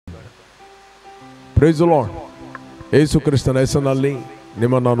Price the lord. ಯೇಸು ಕ್ರಿಸ್ತನ ಹೆಸರಿನಲ್ಲಿ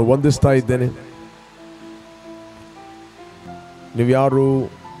ನಿಮ್ಮನ್ನು ನಾನು ವಂದಿಸ್ತಾ ಇದ್ದೇನೆ. ನೀವು ಯಾರು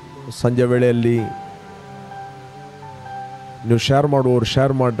ಸಂಜೆ ವೇಳೆಯಲ್ಲಿ ನೀವು ಶೇರ್ ಮಾಡುವವರು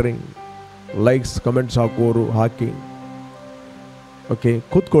ಶೇರ್ ಮಾಡಿರಿ, ಲೈಕ್ಸ್ ಕಮೆಂಟ್ಸ್ ಹಾಕುವವರು ಹಾಕಿ. ಓಕೆ,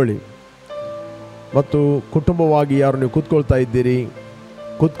 ಕೂತ್ಕೊಳ್ಳಿ. ಮತ್ತು ಕುಟುಂಬವಾಗಿ ಯಾರು ನೀವು ಕೂತ್ಕೊಳ್ತಾ ಇದ್ದೀರಿ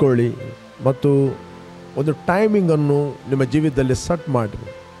ಕೂತ್ಕೊಳ್ಳಿ. ಮತ್ತು ಒಂದು ಟೈಮಿಂಗನ್ನು ನಿಮ್ಮ ಜೀವಿತದಲ್ಲಿ ಸೆಟ್ ಮಾಡಿರಿ.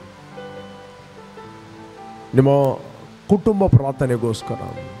 ನಿಮ್ಮ ಕುಟುಂಬ ಪ್ರಾರ್ಥನೆಗೋಸ್ಕರ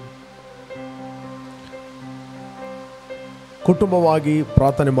ಕುಟುಂಬವಾಗಿ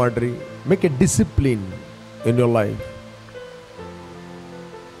ಪ್ರಾರ್ಥನೆ ಮಾಡಿರಿ. Make A discipline in your life.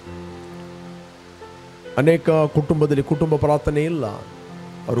 ಅನೇಕ ಕುಟುಂಬದಲ್ಲಿ ಕುಟುಂಬ ಪ್ರಾರ್ಥನೆ ಇಲ್ಲ.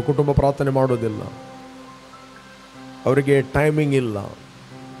 ಅವರು ಕುಟುಂಬ ಪ್ರಾರ್ಥನೆ ಮಾಡೋದಿಲ್ಲ, ಅವರಿಗೆ ಟೈಮಿಂಗ್ ಇಲ್ಲ.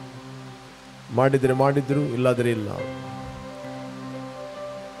 ಮಾಡಿದರೆ ಮಾಡಿದ್ರು, ಇಲ್ಲಾದರೆ ಇಲ್ಲ.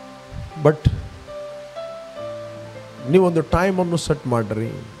 ಬಟ್ ನೀವೊಂದು ಟೈಮನ್ನು ಸೆಟ್ ಮಾಡಿರಿ.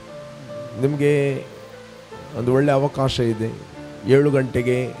 ನಿಮಗೆ ಒಂದು ಒಳ್ಳೆಯ ಅವಕಾಶ ಇದೆ. 7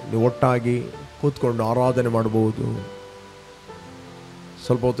 ಗಂಟೆಗೆ ನೀವು ಒಟ್ಟಾಗಿ ಕೂತ್ಕೊಂಡು ಆರಾಧನೆ ಮಾಡ್ಬೋದು.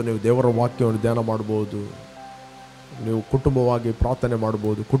 ಸ್ವಲ್ಪ ಹೊತ್ತು ನೀವು ದೇವರ ವಾಕ್ಯವನ್ನು ಧ್ಯಾನ ಮಾಡ್ಬೋದು. ನೀವು ಕುಟುಂಬವಾಗಿ ಪ್ರಾರ್ಥನೆ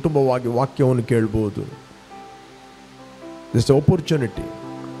ಮಾಡ್ಬೋದು, ಕುಟುಂಬವಾಗಿ ವಾಕ್ಯವನ್ನು ಕೇಳ್ಬೋದು. This opportunity.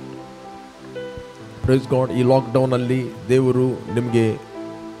 Praise God. ಈ ಲಾಕ್ಡೌನಲ್ಲಿ ದೇವರು ನಿಮಗೆ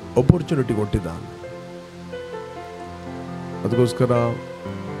ಆಪರ್ಚುನಿಟಿ ಕೊಟ್ಟಿದ್ದಾನೆ. ಅದಕ್ಕೋಸ್ಕರ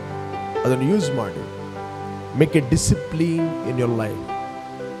ಅದನ್ನು ಯೂಸ್ ಮಾಡಿ. Make A discipline in your life.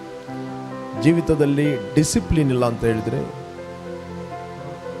 ಜೀವಿತದಲ್ಲಿ ಡಿಸಿಪ್ಲಿನ್ ಇಲ್ಲ ಅಂತ ಹೇಳಿದರೆ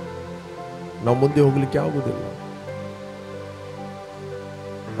ನಾವು ಮುಂದೆ ಹೋಗಲಿಕ್ಕೆ ಆಗುವುದಿಲ್ಲ.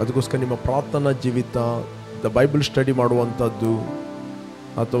 ಅದಕ್ಕೋಸ್ಕರ ನಿಮ್ಮ ಪ್ರಾರ್ಥನಾ ಜೀವಿತ, ಬೈಬಲ್ ಸ್ಟಡಿ ಮಾಡುವಂಥದ್ದು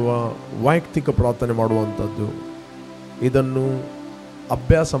ಅಥವಾ ವೈಯಕ್ತಿಕ ಪ್ರಾರ್ಥನೆ ಮಾಡುವಂಥದ್ದು, ಇದನ್ನು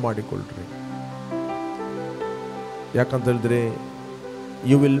ಅಭ್ಯಾಸ ಮಾಡಿಕೊಳ್ಳ್ರಿ. ಯಾಕಂತ ಹೇಳಿದ್ರೆ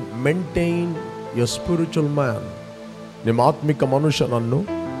you will maintain your spiritual man. ನಿಮ್ಮ ಆತ್ಮಿಕ ಮನುಷ್ಯನನ್ನು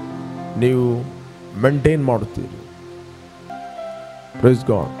ನೀವು ಮೇಂಟೈನ್ ಮಾಡುತ್ತೀರಿ. Praise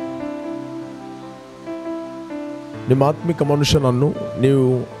God. ನಿಮ್ಮ ಆತ್ಮಿಕ ಮನುಷ್ಯನನ್ನು ನೀವು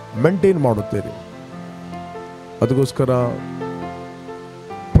ಮೇಂಟೈನ್ ಮಾಡುತ್ತೀರಿ. ಅದಕ್ಕೋಸ್ಕರ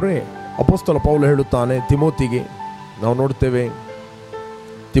ಪ್ರೇ. ಅಪೊಸ್ತಲ ಪೌಲ ಹೇಳುತ್ತಾನೆ ತಿಮೋತಿಗೆ, ನಾವು ನೋಡ್ತೇವೆ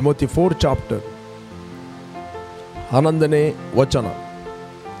ತಿಮೋತಿ 4 ಚಾಪ್ಟರ್ 11ನೇ ವಚನ,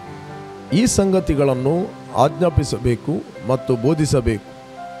 ಈ ಸಂಗತಿಗಳನ್ನು ಆಜ್ಞಾಪಿಸಬೇಕು ಮತ್ತು ಬೋಧಿಸಬೇಕು.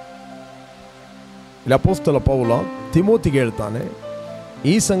 ಇಲ್ಲಿ ಅಪೊಸ್ತಲ ಪೌಲ ತಿಮೋತಿಗೆ ಹೇಳ್ತಾನೆ,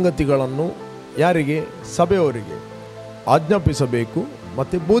 ಈ ಸಂಗತಿಗಳನ್ನು ಯಾರಿಗೆ? ಸಭೆಯವರಿಗೆ ಆಜ್ಞಾಪಿಸಬೇಕು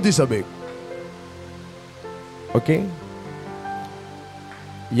ಮತ್ತು ಬೋಧಿಸಬೇಕು. ಓಕೆ.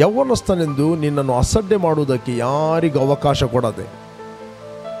 ಯೌವನಸ್ಥನೆಂದು ನಿನ್ನನ್ನು ಅಸಡ್ಡೆ ಮಾಡುವುದಕ್ಕೆ ಯಾರಿಗೂ ಅವಕಾಶ ಕೊಡದೆ,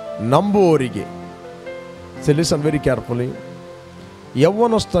 ನಂಬುವವರಿಗೆ, ಲಿಸನ್ ವೆರಿ ಕೇರ್ಫುಲಿ,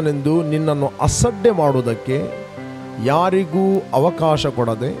 ಯೌವನಸ್ಥನೆಂದು ನಿನ್ನನ್ನು ಅಸಡ್ಡೆ ಮಾಡುವುದಕ್ಕೆ ಯಾರಿಗೂ ಅವಕಾಶ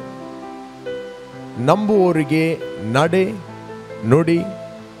ಕೊಡದೆ, ನಂಬುವವರಿಗೆ ನಡೆ, ನುಡಿ,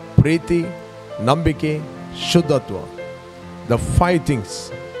 ಪ್ರೀತಿ, ನಂಬಿಕೆ, ಶುದ್ಧತ್ವ. ದ 5 ಥಿಂಗ್ಸ್: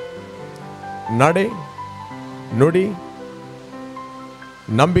 ನಡೆ, ನುಡಿ,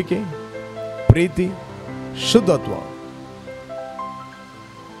 ನಂಬಿಕೆ, ಪ್ರೀತಿ, ಶುದ್ಧತ್ವ.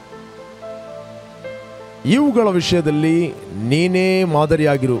 ಇವುಗಳ ವಿಷಯದಲ್ಲಿ ನೀನೇ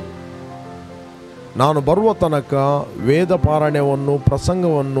ಮಾದರಿಯಾಗಿರು. ನಾನು ಬರುವ ತನಕ ವೇದ ಪಾರಾಯಣವನ್ನು,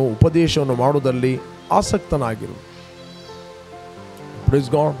 ಪ್ರಸಂಗವನ್ನು, ಉಪದೇಶವನ್ನು ಮಾಡುವುದರಲ್ಲಿ ಆಸಕ್ತನಾಗಿರು.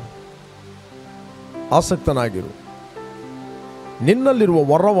 Praise God. ಆಸಕ್ತನಾಗಿರು. ನಿನ್ನಲ್ಲಿರುವ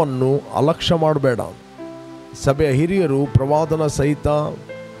ವರವನ್ನು ಅಲಕ್ಷ್ಯ ಮಾಡಬೇಡ. ಸಭೆಯ ಹಿರಿಯರು ಪ್ರವಾದನ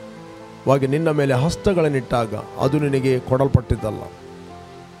ಸಹಿತವಾಗಿ ನಿನ್ನ ಮೇಲೆ ಹಸ್ತಗಳನ್ನಿಟ್ಟಾಗ ಅದು ನಿನಗೆ ಕೊಡಲ್ಪಟ್ಟಿದ್ದಲ್ಲ.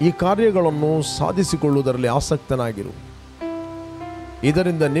 ಈ ಕಾರ್ಯಗಳನ್ನು ಸಾಧಿಸಿಕೊಳ್ಳುವುದರಲ್ಲಿ ಆಸಕ್ತನಾಗಿರು.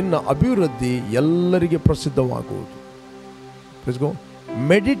 ಇದರಿಂದ ನಿನ್ನ ಅಭಿವೃದ್ಧಿ ಎಲ್ಲರಿಗೆ ಪ್ರಸಿದ್ಧವಾಗುವುದು.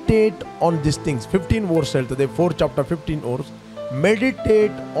 Meditate on this things. 15 verse ಹೇಳ್ತದೆ, 4 chapter 15 verse.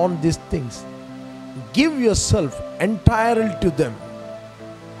 Meditate on this things. Give your self entirely to them,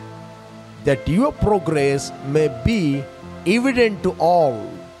 that your progress may be evident to all.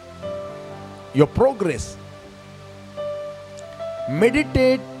 Your progress.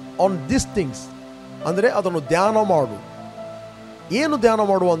 Meditate on these things. ಅಂದರೆ ಅದನ್ನು ಧ್ಯಾನ ಮಾಡು. ಏನು ಧ್ಯಾನ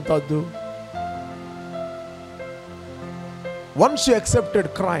ಮಾಡುವಂಥದ್ದು? Once you accepted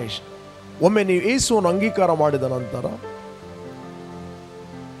Christ, ಒಮ್ಮೆ ನೀವು ಯೇಸುವನ್ನು ಅಂಗೀಕಾರ ಮಾಡಿದ ನಂತರ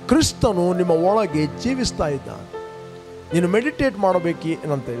ಕ್ರಿಸ್ತನು ನಿಮ್ಮ ಒಳಗೆ ಜೀವಿಸ್ತಾ ಇದ್ದಾನೆ. ನೀನು ಮೆಡಿಟೇಟ್ ಮಾಡಬೇಕು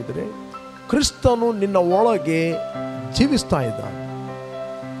ಏನಂತ ಹೇಳಿದರೆ, ಕ್ರಿಸ್ತನು ನಿನ್ನ ಒಳಗೆ ಜೀವಿಸ್ತಾ ಇದ್ದಾನೆ.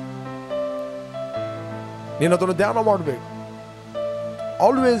 ನೀನು ಅದನ್ನು ಧ್ಯಾನ ಮಾಡಬೇಕು.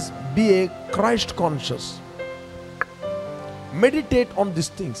 Always B A Christ conscious. Meditate on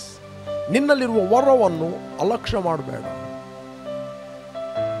this things. ನಿನ್ನಲ್ಲಿರುವ ವರವನ್ನು ಅಲಕ್ಷ್ಯ ಮಾಡಬೇಡ.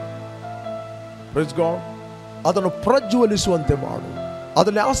 Praise God. ಅದನ್ನು ಪ್ರಜ್ವಲಿಸುವಂತೆ ಮಾಡು.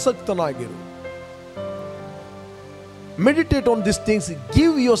 ಅದರಲ್ಲಿ ಆಸಕ್ತನಾಗಿರು. Meditate on this things.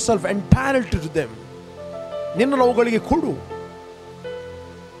 Give your self entirely to them. ನಿನ್ನನ್ನು ಅವುಗಳಿಗೆ ಕೊಡು.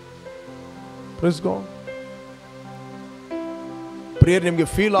 Praise God. ಪ್ರೇಯರ್ ನಿಮಗೆ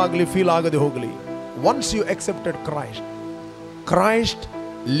ಫೀಲ್ ಆಗಲಿ, ಫೀಲ್ ಆಗದೆ ಹೋಗಲಿ, once you accepted Christ, Christ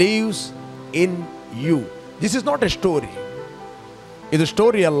lives in you. This is not a story. ಇದು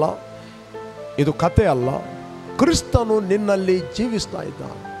ಸ್ಟೋರಿ ಅಲ್ಲ, ಇದು ಕತೆ ಅಲ್ಲ. ಕ್ರಿಸ್ತನು ನಿನ್ನಲ್ಲಿ ಜೀವಿಸ್ತಾ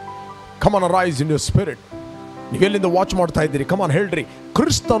ಇದ್ದಾನೆ. Come on, arise in your spirit. ನೀವೆಲ್ಲಿಂದ watch ಮಾಡ್ತಾ ಇದ್ದೀರಿ? Come on, ಹೇಳ್ರಿ,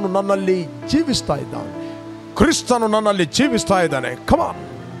 ಕ್ರಿಸ್ತನು ನನ್ನಲ್ಲಿ ಜೀವಿಸ್ತಾ ಇದ್ದಾನೆ. ಕ್ರಿಸ್ತನು ನನ್ನಲ್ಲಿ ಜೀವಿಸ್ತಾ ಇದ್ದಾನೆ. Come on,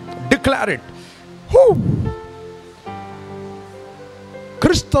 declare it.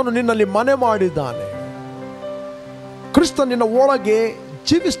 ಕ್ರಿಸ್ತನು ನಿನ್ನಲ್ಲಿ ಮನೆ ಮಾಡಿದ್ದಾನೆ. ಕ್ರಿಸ್ತ ನಿನ್ನ ಒಳಗೆ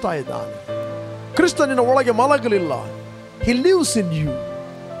ಜೀವಿಸ್ತಾ ಇದ್ದಾನೆ. ಕ್ರಿಸ್ತ ನಿನ್ನ ಒಳಗೆ ಮಲಗಲಿಲ್ಲ. He lives in you.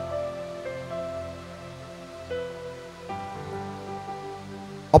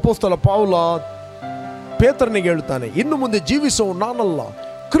 ಅಪೊಸ್ತಲ ಪೌಲ ಪೇತ್ರನಿಗೆ ಹೇಳ್ತಾನೆ, ಇನ್ನು ಮುಂದೆ ಜೀವಿಸುವ ನಾನಲ್ಲ,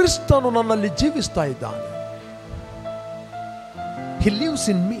 ಕ್ರಿಸ್ತನು ನನ್ನಲ್ಲಿ ಜೀವಿಸ್ತಾ ಇದ್ದಾನೆ. He lives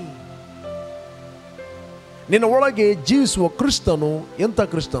in me. ನಿನ್ನ ಒಳಗೆ ಜೀವಿಸುವ ಕ್ರಿಸ್ತನು ಎಂಥ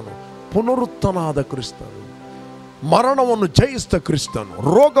ಕ್ರಿಸ್ತನು? ಪುನರುತ್ಥಾನದ ಕ್ರಿಸ್ತನು. ಮರಣವನ್ನು ಜಯಿಸಿದ ಕ್ರಿಸ್ತನು.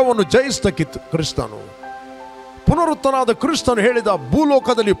 ರೋಗವನ್ನು ಜಯಿಸಿದ ಕ್ರಿಸ್ತನು. ಪುನರುತ್ಥಾನದ ಕ್ರಿಸ್ತನು ಹೇಳಿದ,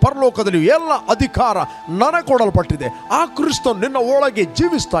 ಭೂಲೋಕದಲ್ಲಿ ಪರಲೋಕದಲ್ಲಿ ಎಲ್ಲ ಅಧಿಕಾರ ನನಗೆ ಕೊಡಲ್ಪಟ್ಟಿದೆ. ಆ ಕ್ರಿಸ್ತನು ನಿನ್ನ ಒಳಗೆ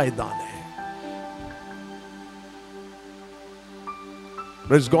ಜೀವಿಸ್ತಾ ಇದ್ದಾನೆ.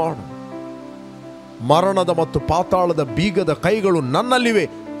 Praise God. ಮರಣದ ಮತ್ತು ಪಾತಾಳದ ಬೀಗದ ಕೈಗಳು ನನ್ನಲ್ಲಿವೆ.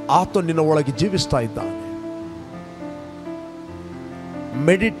 ಆತ ನಿನ್ನ ಒಳಗೆ ಜೀವಿಸ್ತಾ ಇದ್ದಾನೆ.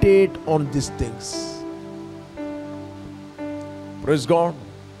 Meditate on these things. Praise God.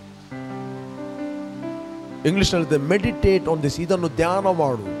 English ನಲ್ಲಿ ಮೆಡಿಟೇಟ್ ಆನ್ ದಿಸ್. ಇದನ್ನು ಧ್ಯಾನ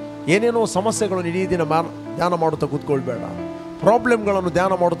ಮಾಡು. ಏನೇನೋ ಸಮಸ್ಯೆಗಳನ್ನು ಇಡೀ ದಿನ ಧ್ಯಾನ ಮಾಡುತ್ತಾ ಕೂತ್ಕೊಳ್ಬೇಡ. ಪ್ರಾಬ್ಲಮ್ಗಳನ್ನು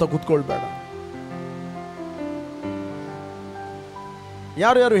ಧ್ಯಾನ ಮಾಡುತ್ತಾ ಕೂತ್ಕೊಳ್ಬೇಡ.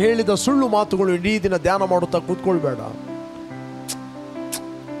 ಯಾರ್ಯಾರು ಹೇಳಿದ ಸುಳ್ಳು ಮಾತುಗಳು ಇಡೀ ದಿನ ಧ್ಯಾನ ಮಾಡುತ್ತಾ ಕೂತ್ಕೊಳ್ಬೇಡ.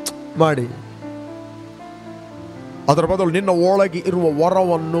 ಮಾಡಿ. ಅದರ ಬದಲು ನಿನ್ನ ಒಳಗೆ ಇರುವ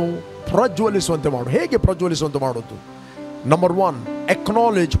ವರವನ್ನು ಪ್ರಜ್ವಲಿಸುವಂತೆ ಮಾಡು. ಹೇಗೆ ಪ್ರಜ್ವಲಿಸುವಂತೆ ಮಾಡೋದು? Number 1,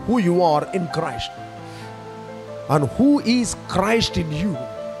 acknowledge who you are in Christ and who is Christ in you.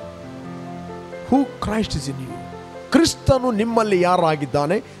 Who Christ is in you. ಕ್ರಿಸ್ತನು ನಿಮ್ಮಲ್ಲಿ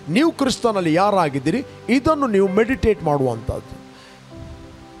ಯಾರಾಗಿದ್ದಾನೆ, ನೀವು ಕ್ರಿಸ್ತನಲ್ಲಿ ಯಾರಾಗಿದ್ದೀರಿ, ಇದನ್ನು ನೀವು ಮೆಡಿಟೇಟ್ ಮಾಡುವಂಥದ್ದು.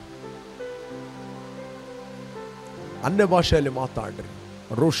 ಅನ್ಯ ಭಾಷೆಯಲ್ಲಿ ಮಾತಾಡ್ರಿ.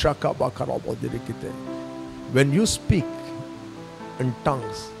 ರೋಷಕ ಬಾಕರಾಬೋದಿರಿಕಿತೆ. When you speak in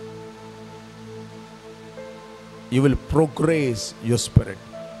tongues, you will progress your spirit,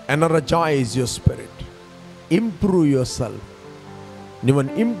 energize your spirit, improve yourself.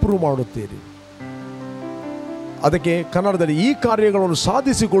 ನೀವನ್ನು improve ಮಾಡುತ್ತೀರಿ. ಅದಕ್ಕೆ ಕನ್ನಡದಲ್ಲಿ ಈ ಕಾರ್ಯಗಳನ್ನು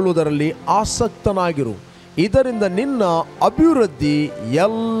ಸಾಧಿಸಿಕೊಳ್ಳುವುದರಲ್ಲಿ ಆಸಕ್ತನಾಗಿರು. ಇದರಿಂದ ನಿನ್ನ ಅಭಿವೃದ್ಧಿ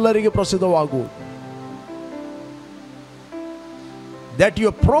ಎಲ್ಲರಿಗೆ ಪ್ರಸಿದ್ಧವಾಗುವುದು. That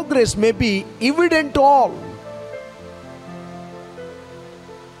your progress may be evident to all.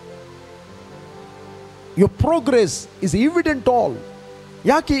 Your progress is evident to all.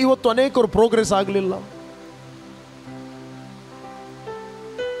 ಯಾಕೆ ಇವತ್ತು ಅನೇಕರು ಪ್ರೋಗ್ರೆಸ್ ಆಗಲಿಲ್ಲ?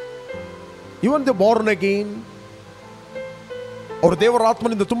 ಇವನ್ ದೇ born again, ಅವರು ದೇವರ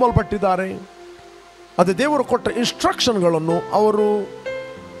ಆತ್ಮನಿಂದ ತುಂಬಲ್ಪಟ್ಟಿದ್ದಾರೆ. ಅದು ದೇವರು ಕೊಟ್ಟ ಇನ್ಸ್ಟ್ರಕ್ಷನ್ಗಳನ್ನು ಅವರು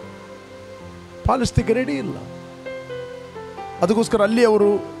ಪಾಲಿಸ್ಲಿಕ್ಕೆ ರೆಡಿ ಇಲ್ಲ. ಅದಕ್ಕೋಸ್ಕರ ಅಲ್ಲಿ ಅವರು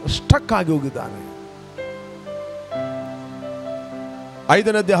ಸ್ಟಕ್ ಆಗಿ ಹೋಗಿದ್ದಾರೆ.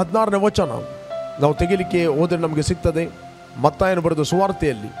 5ನೇ ಅಧ್ಯಾಯ 16ನೇ ವಚನ ನಾವು ತೆಗಿಲಿಕ್ಕೆ ಹೋದರೆ ನಮಗೆ ಸಿಗ್ತದೆ. ಮತ್ತಾಯನು ಬರೆದ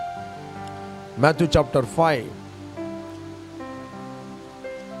ಸುವಾರ್ತೆಯಲ್ಲಿ, ಮ್ಯಾಥ್ಯೂ ಚಾಪ್ಟರ್ 5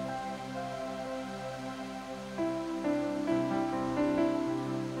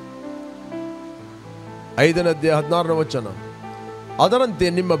 5ನೇ ಅಧ್ಯಾಯ 16ನೇ ವಚನ. ಅದರಂತೆ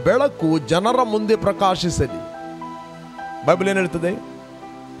ನಿಮ್ಮ ಬೆಳಕು ಜನರ ಮುಂದೆ ಪ್ರಕಾಶಿಸಲಿ. ಬೈಬಲ್ ಏನು ಹೇಳ್ತದೆ?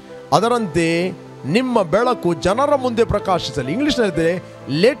 ಅದರಂತೆ ನಿಮ್ಮ ಬೆಳಕು ಜನರ ಮುಂದೆ ಪ್ರಕಾಶಿಸಲಿ. ಇಂಗ್ಲಿಷ್ ಹೇಳ್ತದೆ,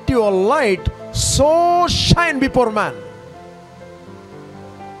 let your light so shine before man.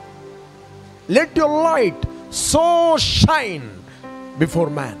 Let your light so shine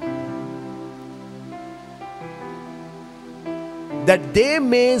before man that they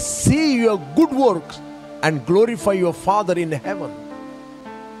may see your good works and glorify your Father in heaven.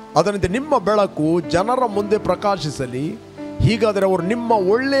 ಅದರಂತೆ ನಿಮ್ಮ ಬೆಳಕು ಜನರ ಮುಂದೆ ಪ್ರಕಾಶಿಸಲಿ. ಹೀಗಾದರೆ ಅವರು ನಿಮ್ಮ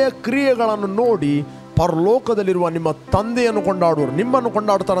ಒಳ್ಳೆಯ ಕ್ರಿಯೆಗಳನ್ನು ನೋಡಿ ಪರಲೋಕದಲ್ಲಿರುವ ನಿಮ್ಮ ತಂದೆಯನ್ನು ಕೊಂಡಾಡುವರು, ನಿಮ್ಮನ್ನು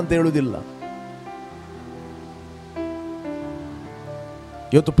ಕೊಂಡಾಡ್ತಾರಂತ ಹೇಳುವುದಿಲ್ಲ.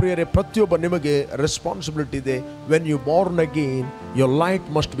 ಇವತ್ತು ಪ್ರಿಯರೇ, ಪ್ರತಿಯೊಬ್ಬ ನಿಮಗೆ ರೆಸ್ಪಾನ್ಸಿಬಿಲಿಟಿ ಇದೆ. When you Born again, your light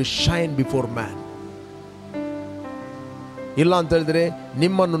must be shine before man. ಇಲ್ಲ ಅಂತ ಹೇಳಿದ್ರೆ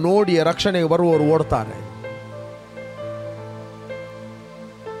ನಿಮ್ಮನ್ನು ನೋಡಿ ರಕ್ಷಣೆಗೆ ಬರುವವರು ಓಡ್ತಾರೆ.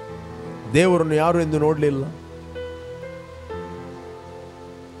 ದೇವರನ್ನು ಯಾರು ಎಂದು ನೋಡಲಿಲ್ಲ.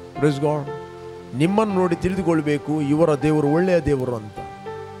 Praise God. ನಿಮ್ಮನ್ನು ನೋಡಿ ತಿಳಿದುಕೊಳ್ಬೇಕು, ಇವರ ದೇವರು ಒಳ್ಳೆಯ ದೇವರು ಅಂತ.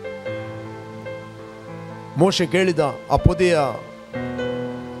 ಮೋಶೆ ಕೇಳಿದ ಆ ಪೊದೆಯ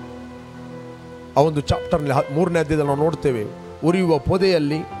ಆ ಒಂದು ಚಾಪ್ಟರ್ನಲ್ಲಿ 3ನೇ ಅಧ್ಯಾಯದಲ್ಲಿ ನಾವು ನೋಡ್ತೇವೆ. ಉರಿಯುವ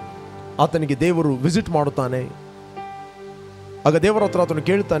ಪೊದೆಯಲ್ಲಿ ಆತನಿಗೆ ದೇವರು ವಿಸಿಟ್ ಮಾಡುತ್ತಾನೆ. ಆಗ ದೇವರ ಹತ್ರ ಆತನು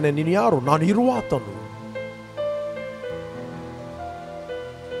ಕೇಳ್ತಾನೆ, ನೀನು ಯಾರು? ನಾನು ಇರುವ ಆತನು.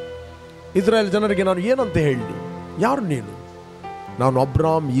 ಇಸ್ರಾಯೇಲ್ ಜನರಿಗೆ ನಾನು ಏನಂತ ಹೇಳಿ? ಯಾರು ನೀನು? ನಾನು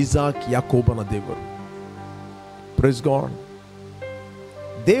ಅಬ್ರಾಮ್, ಇಸಾಕ್, ಯಾಕೋಬನ ದೇವರು. Praise God.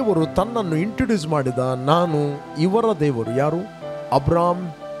 ದೇವರು ತನ್ನನ್ನು ಇಂಟ್ರೊಡ್ಯೂಸ್ ಮಾಡಿದ, ನಾನು ಇವರ ದೇವರು. ಯಾರು? ಅಬ್ರಾಮ್,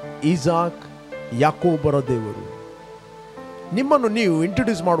 ಇಸಾಕ್, ಯಾಕೋಬರ ದೇವರು. ನಿಮ್ಮನ್ನು ನೀವು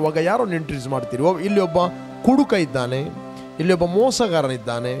ಇಂಟ್ರೊಡ್ಯೂಸ್ ಮಾಡುವಾಗ ಯಾರನ್ನು ಇಂಟ್ರೊಡ್ಯೂಸ್ ಮಾಡ್ತೀರಿ? ಇಲ್ಲಿ ಒಬ್ಬ ಕುಡುಕ ಇದ್ದಾನೆ, ಇಲ್ಲಿ ಒಬ್ಬ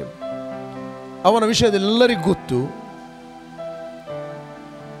ಮೋಸಗಾರನಿದ್ದಾನೆ, ಅವನ ವಿಷಯದಲ್ಲಿ ಎಲ್ಲರಿಗೂ ಗೊತ್ತು.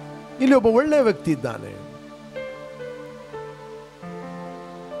 ಇಲ್ಲಿ ಒಬ್ಬ ಒಳ್ಳೆಯ ವ್ಯಕ್ತಿ ಇದ್ದಾನೆ.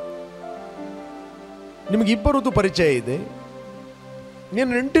 ನಿಮಗೆ ಇಬ್ಬರದ್ದು ಪರಿಚಯ ಇದೆ.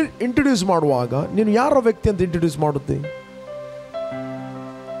 ನೀನು ಇಂಟ್ರೊಡ್ಯೂಸ್ ಮಾಡುವಾಗ ನೀನು ಯಾರ ವ್ಯಕ್ತಿ ಅಂತ ಇಂಟ್ರೊಡ್ಯೂಸ್ ಮಾಡುತ್ತೆ?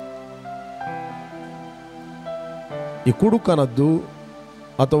 ಈ ಕುಡುಕನದ್ದು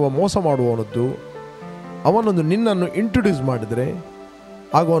ಅಥವಾ ಮೋಸ ಮಾಡುವವನದ್ದು ಅವನೊಂದು ನಿನ್ನನ್ನು ಇಂಟ್ರೊಡ್ಯೂಸ್ ಮಾಡಿದರೆ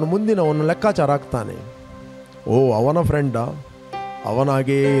ಆಗ ಅವನು ಮುಂದಿನವನು ಲೆಕ್ಕಾಚಾರ ಆಗ್ತಾನೆ. ಓ, ಅವನ ಫ್ರೆಂಡಾ,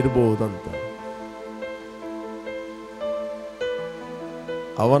 ಅವನಾಗೇ ಇರಬಹುದಂತ,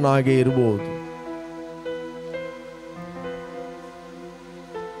 ಅವನಾಗೇ ಇರಬಹುದು.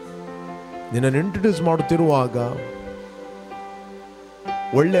 ನಿನ್ನನ್ನು ಇಂಟ್ರೊಡ್ಯೂಸ್ ಮಾಡುತ್ತಿರುವಾಗ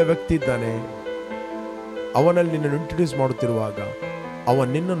ಒಳ್ಳೆಯ ವ್ಯಕ್ತಿ ಇದ್ದಾನೆ, ಅವನಲ್ಲಿ ನಿನ್ನನ್ನು ಇಂಟ್ರೊಡ್ಯೂಸ್ ಮಾಡುತ್ತಿರುವಾಗ ಅವನು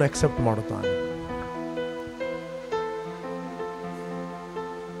ನಿನ್ನನ್ನು ಅಕ್ಸೆಪ್ಟ್ ಮಾಡುತ್ತಾನೆ.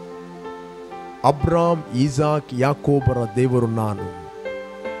 ಅಬ್ರಾಮ್, ಇಸಾಕ್, ಯಾಕೋಬರ ದೇವರು ನಾನು.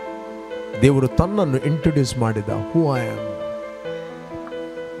 ದೇವರು ತನ್ನನ್ನು ಇಂಟ್ರೊಡ್ಯೂಸ್ ಮಾಡಿದ. Who I am.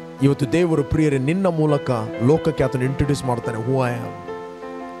 ಇವತ್ತು ದೇವರು ಪ್ರಿಯರೇ ನಿನ್ನ ಮೂಲಕ ಲೋಕಕ್ಕೆ ಆತನು ಇಂಟ್ರೊಡ್ಯೂಸ್ ಮಾಡ್ತಾನೆ. Who I am.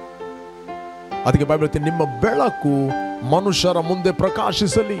 ಅದಕ್ಕೆ ಬೈಬಲ್ ಹೇಳ್ತೀನಿ, ನಿಮ್ಮ ಬೆಳಕು ಮನುಷ್ಯರ ಮುಂದೆ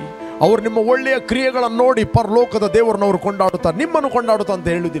ಪ್ರಕಾಶಿಸಲಿ, ಅವರು ನಿಮ್ಮ ಒಳ್ಳೆಯ ಕ್ರಿಯೆಗಳನ್ನು ನೋಡಿ ಪರಲೋಕದ ದೇವರನ್ನವರು ಕೊಂಡಾಡುತ್ತಾರೆ, ನಿಮ್ಮನ್ನು ಕೊಂಡಾಡುತ್ತಾ ಅಂತ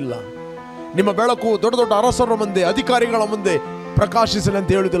ಹೇಳುವುದಿಲ್ಲ. ನಿಮ್ಮ ಬೆಳಕು ದೊಡ್ಡ ದೊಡ್ಡ ಅರಸರ ಮುಂದೆ, ಅಧಿಕಾರಿಗಳ ಮುಂದೆ ಪ್ರಕಾಶಿಸಲಿ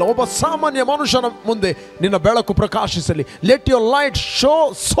ಅಂತ ಹೇಳುವುದಿಲ್ಲ. ಒಬ್ಬ ಸಾಮಾನ್ಯ ಮನುಷ್ಯನ ಮುಂದೆ ನಿನ್ನ ಬೆಳಕು ಪ್ರಕಾಶಿಸಲಿ. Let your light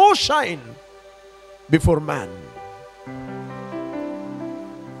so shine before man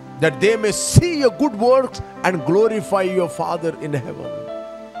that they may see your good works and glorify your Father in heaven.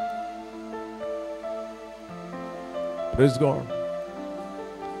 Praise God.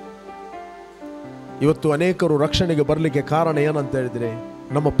 ಇವತ್ತು ಅನೇಕರು ರಕ್ಷಣೆಗೆ ಬರಲಿಕ್ಕೆ ಕಾರಣ ಏನಂತ ಹೇಳಿದ್ರೆ,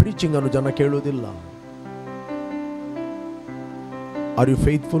 ನಮ್ಮ ಪ್ರೀಚಿಂಗ್ ಅನ್ನು ಜನ ಕೇಳುವುದಿಲ್ಲ. Are you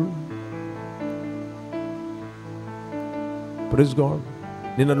faithful? Praise God.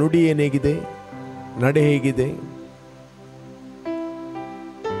 ನಿನ್ನ ನುಡಿ ಏನೇಗಿದೆ, ನಡೆ ಹೇಗಿದೆ?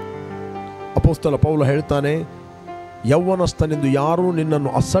 ಅಪೊಸ್ತಲ ಪೌಲ ಹೇಳ್ತಾನೆ, ಯೌವನಸ್ಥನೆಂದು ಯಾರೂ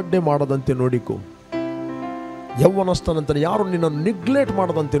ನಿನ್ನನ್ನು ಅಸಡ್ಡೆ ಮಾಡದಂತೆ ನೋಡಿಕೋ. ಯೌವನಸ್ಥನಂತ ಯಾರು ನಿನ್ನನ್ನು ನಿಗ್ಲೆಕ್ಟ್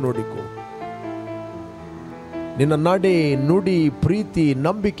ಮಾಡದಂತೆ ನೋಡಿಕೋ. ನಿನ್ನ ನಡೆ, ನುಡಿ, ಪ್ರೀತಿ,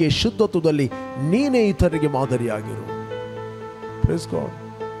 ನಂಬಿಕೆ, ಶುದ್ಧತ್ವದಲ್ಲಿ ನೀನೇ ಇತರರಿಗೆ ಮಾದರಿಯಾಗಿರು. Praise God.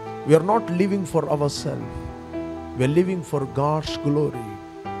 We are not living for ourselves. We are living for God's glory.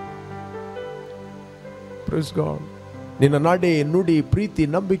 Praise God. ನಿನ್ನ ನಡೆ, ನುಡಿ, ಪ್ರೀತಿ,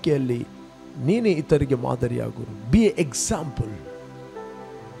 ನಂಬಿಕೆಯಲ್ಲಿ ನೀನೇ ಇತರರಿಗೆ ಮಾದರಿಯಾಗಿರು. Be an example.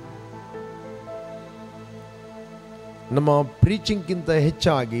 ನಮ್ಮ ಪ್ರೀಚಿಂಗ್ಗಿಂತ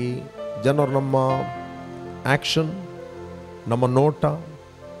ಹೆಚ್ಚಾಗಿ ಜನರು ನಮ್ಮ ಆಕ್ಷನ್, ನಮ್ಮ ನೋಟ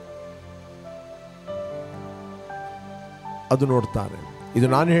ಅದು ನೋಡ್ತಾರೆ. ಇದು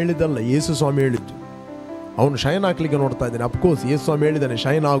ನಾನು ಹೇಳಿದ್ದಲ್ಲ, ಯೇಸು ಸ್ವಾಮಿ ಹೇಳಿದ್ದು. ಅವನು ಶೈನ್ ಹಾಕ್ಲಿಕ್ಕೆ ನೋಡ್ತಾ ಇದ್ದಾನೆ. ಅಫ್ಕೋರ್ಸ್ ಯೇಸು ಸ್ವಾಮಿ ಹೇಳಿದ್ದಾನೆ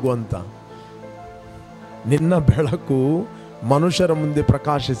ಶೈನ್ ಆಗು ಅಂತ. ನಿನ್ನ ಬೆಳಕು ಮನುಷ್ಯರ ಮುಂದೆ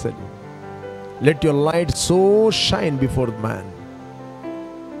ಪ್ರಕಾಶಿಸಲಿ. Let your light so shine before man.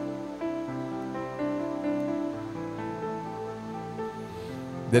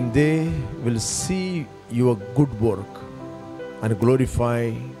 Then they will see your good work and glorify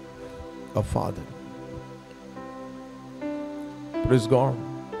our Father. Praise God.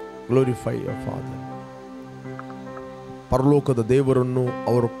 Glorify your Father. ಪರಲೋಕದ ದೇವರನ್ನು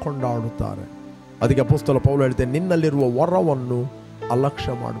ಅವರು ಕೊಂಡಾಡುತ್ತಾರೆ. ಅದಕ್ಕೆ ಅಪೊಸ್ತಲ ಪೌಲ ಹೇಳ್ತಾರೆ, ನಿನ್ನಲ್ಲಿರುವ ವರವನ್ನು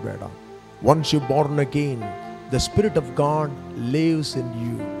ಅಲಕ್ಷ್ಯ ಮಾಡಬೇಡ. Once you're born again, the Spirit of God lives in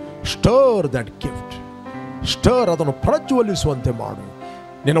you. Stir that gift. Stir, ಅದನ್ನು ಪ್ರಜ್ವಲಿಸುವಂತೆ ಮಾಡು.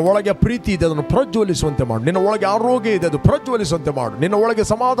 ನಿನ್ನ ಒಳಗೆ ಪ್ರೀತಿ ಇದೆ, ಅದನ್ನು ಪ್ರಜ್ವಲಿಸುವಂತೆ ಮಾಡು. ನಿನ್ನ ಒಳಗೆ ಆರೋಗ್ಯ ಇದೆ, ಅದು ಪ್ರಜ್ವಲಿಸುವಂತೆ ಮಾಡು. ನಿನ್ನ ಒಳಗೆ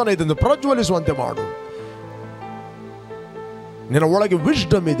ಸಮಾಧಾನ ಇದೆ, ಅದನ್ನು ಪ್ರಜ್ವಲಿಸುವಂತೆ ಮಾಡು. ನಿನ್ನ ಒಳಗೆ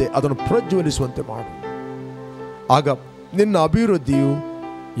ವಿಶ್ಡಮ್ ಇದೆ, ಅದನ್ನು ಪ್ರಜ್ವಲಿಸುವಂತೆ ಮಾಡು. ಆಗ ನಿನ್ನ ಅಭಿವೃದ್ಧಿಯು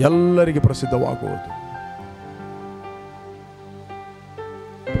ಎಲ್ಲರಿಗೆ ಪ್ರಸಿದ್ಧವಾಗುವುದು.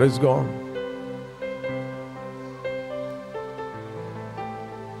 Praise God.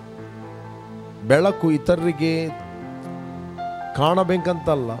 ಬೆಳಕು ಇತರರಿಗೆ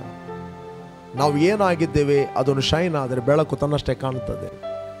ಕಾಣಬೇಕಂತಲ್ಲ, ನಾವು ಏನಾಗಿದ್ದೇವೆ ಅದನ್ನು ಶೈನ್ ಆದರೆ ಬೆಳಕು ತನ್ನಷ್ಟೇ ಕಾಣುತ್ತದೆ.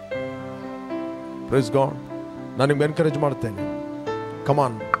 Praise God. ನಾನು ನಿಮ್ಗೆ ಎನ್ಕರೇಜ್ ಮಾಡ್ತೇನೆ,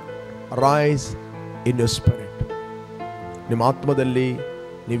 ಕಮಾನ್, ರೈಸ್ ಇನ್ ಯೋರ್ ಸ್ಪಿರಿಟ್. ನಿಮ್ಮ ಆತ್ಮದಲ್ಲಿ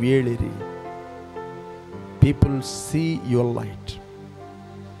ನೀವು ಹೇಳಿರಿ. People see your light.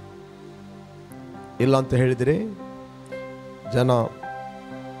 ಇಲ್ಲ ಅಂತ ಹೇಳಿದರೆ ಜನ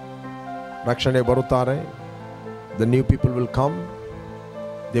ರಕ್ಷಣೆ ಬರುತ್ತಾರೆ. The new people will come,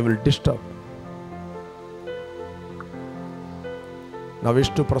 they will disturb.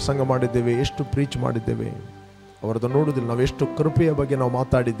 ನಾವೆಷ್ಟು ಪ್ರಸಂಗ ಮಾಡಿದ್ದೇವೆ, ಎಷ್ಟು ಪ್ರೀಚ್ ಮಾಡಿದ್ದೇವೆ, ಅವರದ್ದು ನೋಡುವುದಿಲ್ಲ. ನಾವೆಷ್ಟು ಕೃಪೆಯ ಬಗ್ಗೆ ನಾವು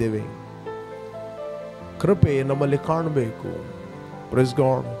ಮಾತಾಡಿದ್ದೇವೆ. ಕೃಪೆ ನಮ್ಮಲ್ಲಿ ಕಾಣಬೇಕು. Praise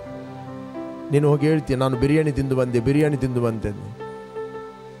God. ನೀನು ಹೋಗಿ ಹೇಳ್ತೀಯ, ನಾನು ಬಿರಿಯಾನಿ ತಿಂದು ಬಂದೆ.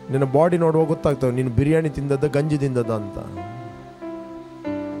 ನಿನ್ನ ಬಾಡಿ ನೋಡುವಾಗ ಗೊತ್ತಾಗ್ತವೆ ನೀನು ಬಿರಿಯಾನಿ ತಿಂದದ್ದ ಗಂಜಿ ತಿಂದದ ಅಂತ.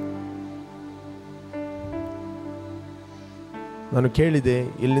 ನಾನು ಕೇಳಿದೆ,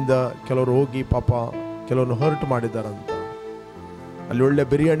 ಇಲ್ಲಿಂದ ಕೆಲವರು ಹೋಗಿ ಪಾಪ ಕೆಲವನ್ನು ಹರ್ಟ್ ಮಾಡಿದ್ದಾರಂತ, ಅಲ್ಲಿ ಒಳ್ಳೆ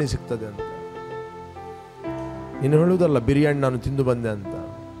ಬಿರಿಯಾನಿ ಸಿಗ್ತದೆ ಅಂತ. ನೀನು ಹೇಳುವುದಲ್ಲ ಬಿರಿಯಾನಿ ನಾನು ತಿಂದು ಬಂದೆ ಅಂತ.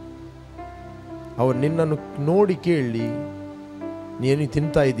 ಅವರು ನಿನ್ನನ್ನು ನೋಡಿ ಕೇಳಿ, ನೀನು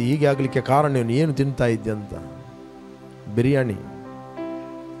ತಿಂತಾ ಇದ್ದಿ, ಹೀಗೆ ಆಗಲಿಕ್ಕೆ ಕಾರಣ ಏನು ತಿಂತಾ ಇದ್ದೆ ಅಂತ. ಬಿರಿಯಾನಿ.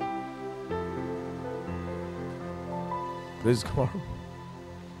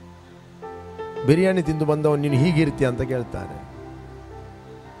 ಬಿರಿಯಾನಿ ತಿಂದು ಬಂದವನು ನೀನು ಹೀಗಿರ್ತೀಯ ಅಂತ ಕೇಳ್ತಾರೆ.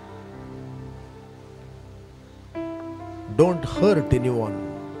 Don't hurt anyone.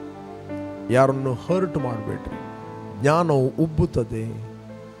 ಯಾರನ್ನು ಹರ್ಟ್ ಮಾಡಬೇಡ್ರಿ. ಜ್ಞಾನವು ಉಬ್ಬುತ್ತದೆ,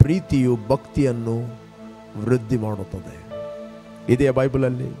 ಪ್ರೀತಿಯು ಭಕ್ತಿಯನ್ನು ವೃದ್ಧಿ ಮಾಡುತ್ತದೆ. ಇದೆಯಾ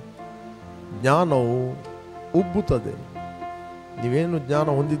ಬೈಬಲಲ್ಲಿ? ಜ್ಞಾನವು ಉಬ್ಬುತ್ತದೆ. ನೀವೇನು ಜ್ಞಾನ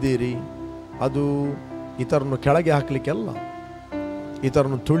ಹೊಂದಿದ್ದೀರಿ ಅದು ಇತರನ್ನು ಕೆಳಗೆ ಹಾಕಲಿಕ್ಕೆಲ್ಲ,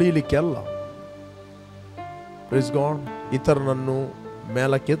 ಇತರನ್ನು ತುಳಿಲಿಕ್ಕೆಲ್ಲ. Praise God. ಇತರನನ್ನು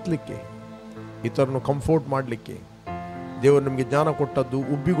ಮೇಲಕ್ಕೆತ್ತಲಿಕ್ಕೆ, ಇತರನ್ನು ಕಂಫರ್ಟ್ ಮಾಡಲಿಕ್ಕೆ ದೇವರು ನಿಮಗೆ ಜ್ಞಾನ ಕೊಟ್ಟದ್ದು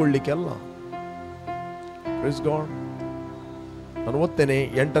ಉಬ್ಬಿಗೊಳ್ಳಿಕ್ಕೆಲ್ಲ. Praise God. ನಾನು ಓದ್ತೇನೆ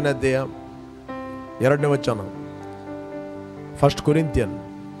 8ನೇ ಅಧ್ಯಾಯ 2ನೇ ವಚನ. First Corinthian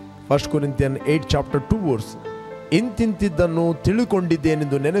 8 chapter 2 verse. ಇಂತಿಂತಿದ್ದನ್ನು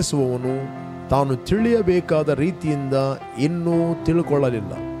ತಿಳುಕೊಂಡಿದ್ದೇನೆಂದು ನೆನೆಸುವವನು ತಾನು ತಿಳಿಯಬೇಕಾದ ರೀತಿಯಿಂದ ಇನ್ನೂ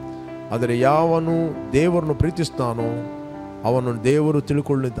ತಿಳ್ಕೊಳ್ಳಲಿಲ್ಲ. ಆದರೆ ಯಾವನು ದೇವರನ್ನು ಪ್ರೀತಿಸ್ತಾನೋ ಅವನು ದೇವರು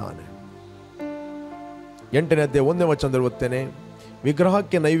ತಿಳ್ಕೊಳ್ಳಿದ್ದಾನೆ. 8ನೇ ಅಧ್ಯಾಯ 1ನೇ ವಚನದಲ್ಲಿ ಓದ್ತೇನೆ.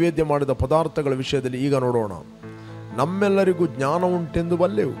 ವಿಗ್ರಹಕ್ಕೆ ನೈವೇದ್ಯ ಮಾಡಿದ ಪದಾರ್ಥಗಳ ವಿಷಯದಲ್ಲಿ ಈಗ ನೋಡೋಣ. ನಮ್ಮೆಲ್ಲರಿಗೂ ಜ್ಞಾನ ಉಂಟೆಂದು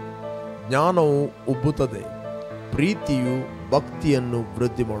ಬಲ್ಲೆವು. ಜ್ಞಾನವು ಉಬ್ಬುತ್ತದೆ, ಪ್ರೀತಿಯು ಭಕ್ತಿಯನ್ನು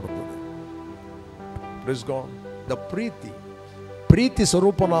ವೃದ್ಧಿ ಮಾಡುತ್ತದೆ. Praise God. ದ ಪ್ರೀತಿ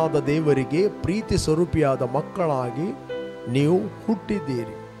ಸ್ವರೂಪನಾದ ದೇವರಿಗೆ ಪ್ರೀತಿ ಸ್ವರೂಪಿಯಾದ ಮಕ್ಕಳಾಗಿ ನೀವು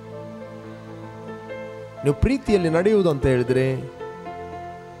ಹುಟ್ಟಿದ್ದೀರಿ. ನೀವು ಪ್ರೀತಿಯಲ್ಲಿ ನಡೆಯುವುದಂತ ಹೇಳಿದರೆ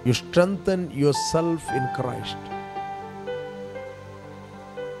you strengthen your self in Christ.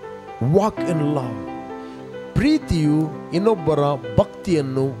 Walk in love. ಪ್ರೀತಿಯು ಇನ್ನೊಬ್ಬರ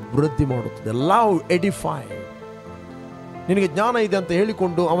ಭಕ್ತಿಯನ್ನು ವೃದ್ಧಿ ಮಾಡುತ್ತದೆ. Love edify. ನಿನಗೆ ಜ್ಞಾನ ಇದೆ ಅಂತ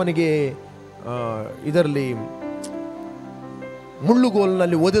ಹೇಳಿಕೊಂಡು ಅವನಿಗೆ ಇದರಲ್ಲಿ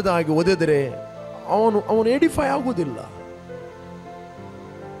ಮುಳ್ಳುಗೋಲಿನಲ್ಲಿ ಒದೆದರೆ ಅವನು ಎಡಿಫೈ ಆಗುವುದಿಲ್ಲ.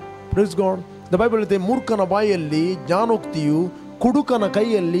 Praise God. ದ ಬೈಬಲ್ ಹೇಳುತ್ತೆ, ಮೂರ್ಖನ ಬಾಯಲ್ಲಿ ಜ್ಞಾನೋಕ್ತಿಯು ಕುಡುಕನ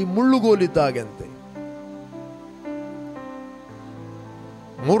ಕೈಯಲ್ಲಿ ಮುಳ್ಳುಗೋಲಿದ್ದಾಗಂತೆ.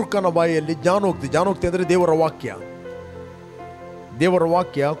 ಮೂರ್ಖನ ಬಾಯಲ್ಲಿ ಜ್ಞಾನೋಕ್ತಿ ಅಂದರೆ ದೇವರ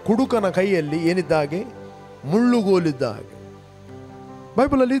ವಾಕ್ಯ ಕುಡುಕನ ಕೈಯಲ್ಲಿ ಏನಿದ್ದಾಗೆ? ಮುಳ್ಳುಗೋಲಿದ್ದಾಗೆ.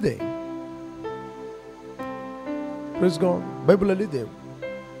 ಬೈಬಲಲ್ಲಿ ಇದೆ. ಬೈಬಲಲ್ಲಿ ಇದೆ.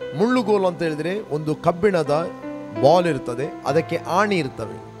 ಮುಳ್ಳುಗೋಲು ಅಂತ ಹೇಳಿದ್ರೆ ಒಂದು ಕಬ್ಬಿಣದ ಬಾಲ್ ಇರ್ತದೆ, ಅದಕ್ಕೆ ಆಣಿ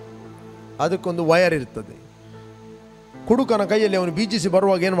ಇರ್ತವೆ, ಅದಕ್ಕೊಂದು ವಯರ್ ಇರ್ತದೆ. ಕುಡುಕನ ಕೈಯಲ್ಲಿ ಅವನು ಬೀಜಿಸಿ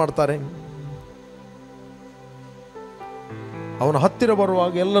ಬರುವಾಗ ಏನು ಮಾಡ್ತಾರೆ? ಅವನ ಹತ್ತಿರ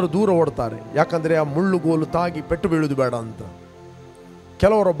ಬರುವಾಗ ಎಲ್ಲರೂ ದೂರ ಓಡ್ತಾರೆ. ಯಾಕಂದರೆ ಆ ಮುಳ್ಳುಗೋಲು ತಾಗಿ ಪೆಟ್ಟು ಬೀಳುವುದು ಬೇಡ ಅಂತ.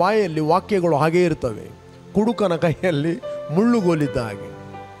 ಕೆಲವರ ಬಾಯಲ್ಲಿ ವಾಕ್ಯಗಳು ಹಾಗೇ ಇರ್ತವೆ. ಕುಡುಕನ ಕೈಯಲ್ಲಿ ಮುಳ್ಳುಗೋಲಿದ್ದ ಹಾಗೆ.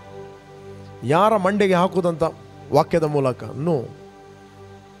 ಯಾರ ಮಂಡೆಗೆ ಹಾಕುವುದಂತ ವಾಕ್ಯದ ಮೂಲಕ? ನೋ.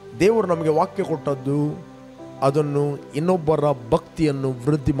 ದೇವರು ನಮಗೆ ವಾಕ್ಯ ಕೊಟ್ಟದ್ದು ಅದನ್ನು ಇನ್ನೊಬ್ಬರ ಭಕ್ತಿಯನ್ನು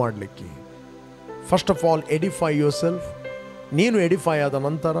ವೃದ್ಧಿ ಮಾಡಲಿಕ್ಕೆ. First of all edify your self. ನೀನು ಎಡಿಫೈ ಆದ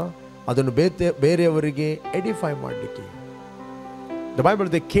ನಂತರ ಅದನ್ನು ಬೇರೆಯವರಿಗೆ ಎಡಿಫೈ ಮಾಡಲಿಕ್ಕೆ. ದ ಬೈಬಲ್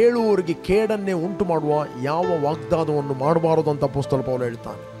ಇದೆ, ಕೇಳುವವರಿಗೆ ಕೇಡನ್ನೇ ಉಂಟು ಮಾಡುವ ಯಾವ ವಾಗ್ದಾನವನ್ನು ಮಾಡಬಾರದು ಅಂತ ಅಪೊಸ್ತಲ ಪೌಲ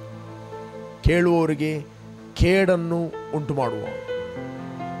ಹೇಳ್ತಾನೆ. ಕೇಳುವವರಿಗೆ ಕೇಡನ್ನು ಉಂಟು ಮಾಡುವ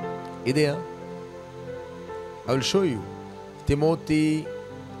ಇದೆಯಾ? I will show you. Timothy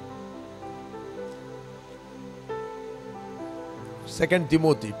 2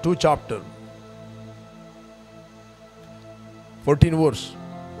 Timothy 2 chapter 14 verse.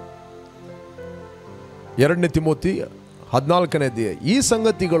 2 Timothy 14 ಈ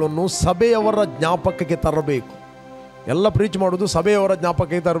ಸಂಗತಿಗಳನ್ನು ಸಭೆಯವರ ಜ್ಞಾಪಕಕ್ಕೆ ತರಬೇಕು. ಎಲ್ಲ ಪ್ರೀಚ್ ಮಾಡೋದು ಸಭೆಯವರ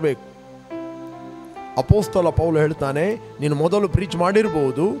ಜ್ಞಾಪಕಕ್ಕೆ ತರಬೇಕು. ಅಪೊಸ್ತಲ ಪೌಲ ಹೇಳ್ತಾನೆ, ನೀನು ಮೊದಲು ಪ್ರೀಚ್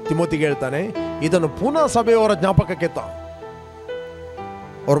ಮಾಡಿರ್ಬೋದು, ತಿಮೋತಿಗೆ ಹೇಳ್ತಾನೆ, ಇದನ್ನು ಪುನಃ ಸಭೆಯವರ ಜ್ಞಾಪಕಕ್ಕೆ ತಾ.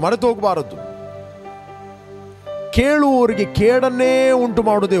 ಅವ್ರು ಮರೆತು ಹೋಗಬಾರದು. ಕೇಳುವವರಿಗೆ ಕೇಡನ್ನೇ ಉಂಟು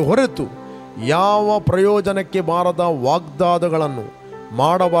ಮಾಡುವುದೇ ಹೊರತು ಯಾವ ಪ್ರಯೋಜನಕ್ಕೆ ಬಾರದ ವಾಗ್ದಾನಗಳನ್ನು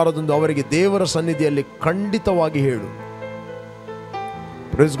ಮಾಡಬಾರದೆಂದು ಅವರಿಗೆ ದೇವರ ಸನ್ನಿಧಿಯಲ್ಲಿ ಖಂಡಿತವಾಗಿ ಹೇಳು.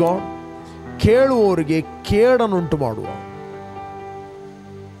 Praise God. ಕೇಳುವವರಿಗೆ ಕೇಡನ್ನುಂಟು ಮಾಡುವ,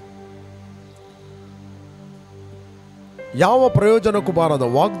 ಯಾವ ಪ್ರಯೋಜನಕ್ಕೂ ಬಾರದ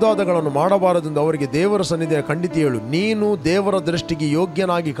ವಾಗ್ದಾನಗಳನ್ನು ಮಾಡಬಾರದೆಂದು ಅವರಿಗೆ ದೇವರ ಸನ್ನಿಧಿಯ ಖಂಡಿತ ಹೇಳು. ನೀನು ದೇವರ ದೃಷ್ಟಿಗೆ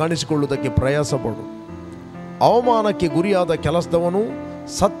ಯೋಗ್ಯನಾಗಿ ಕಾಣಿಸಿಕೊಳ್ಳುವುದಕ್ಕೆ ಪ್ರಯಾಸ ಪಡು. ಅವಮಾನಕ್ಕೆ ಗುರಿಯಾದ ಕೆಲಸದವನು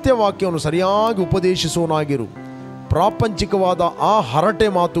ಸತ್ಯವಾಕ್ಯವನ್ನು ಸರಿಯಾಗಿ ಉಪದೇಶಿಸುವನಾಗಿರು. ಪ್ರಾಪಂಚಿಕವಾದ ಆ ಹರಟೆ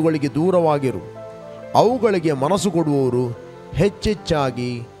ಮಾತುಗಳಿಗೆ ದೂರವಾಗಿರು. ಅವುಗಳಿಗೆ ಮನಸ್ಸು ಕೊಡುವವರು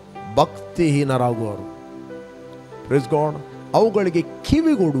ಹೆಚ್ಚೆಚ್ಚಾಗಿ ಭಕ್ತಿಹೀನರಾಗುವರು. Praise God. ಅವುಗಳಿಗೆ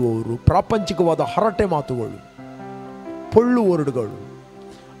ಕಿವಿಗೊಡುವವರು, ಪ್ರಾಪಂಚಿಕವಾದ ಹರಟೆ ಮಾತುಗಳು, ಪೊಳ್ಳು ವರ್ಡ್ಗಳು,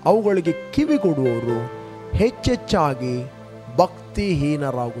 ಅವುಗಳಿಗೆ ಕಿವಿಗೊಡುವವರು ಹೆಚ್ಚೆಚ್ಚಾಗಿ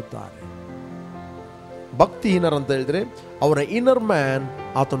ಭಕ್ತಿಹೀನರಾಗುತ್ತಾರೆ. ಭಕ್ತಿಹೀನರಂತ ಹೇಳಿದ್ರೆ ಅವರ ಇನ್ನರ್ ಮ್ಯಾನ್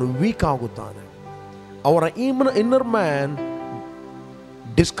ಆತನು ವೀಕ್ ಆಗುತ್ತಾನೆ. ಅವರ inner man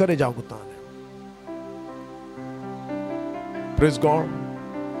discourage ಆಗುತ್ತಾನೆ. Praise God.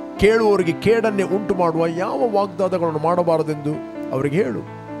 ಕೇಳುವವರಿಗೆ ಕೇಡನ್ನೇ ಉಂಟು ಮಾಡುವ ಯಾವ ವಾಗ್ದಾನಗಳನ್ನು ಮಾಡಬಾರದೆಂದು ಅವರಿಗೆ ಹೇಳು.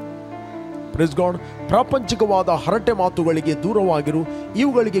 Praise God. ಪ್ರಾಪಂಚಿಕವಾದ ಹರಟೆ ಮಾತುಗಳಿಗೆ ದೂರವಾಗಿರು.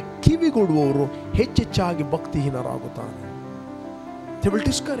 ಇವುಗಳಿಗೆ ಕಿವಿಗೊಡುವವರು ಹೆಚ್ಚೆಚ್ಚಾಗಿ ಭಕ್ತಿಹೀನರಾಗುತ್ತಾರೆ. They will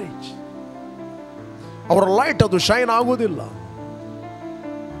discourage. ಅವರ ಲೈಟ್ ಅದು ಶೈನ್ ಆಗುವುದಿಲ್ಲ.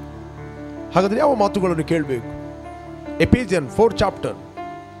 ಹಾಗಾದ್ರೆ ಯಾವ ಮಾತುಗಳನ್ನು ಕೇಳಬೇಕು? ಎಫೆಸಿಯನ್ 4 chapter.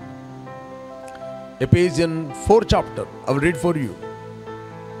 Ephesians 4 chapter. I will read for you.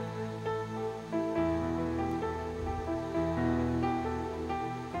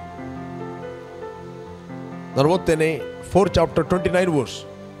 ನಾನು ಓದ್ತೇನೆ 4 chapter 29 verse.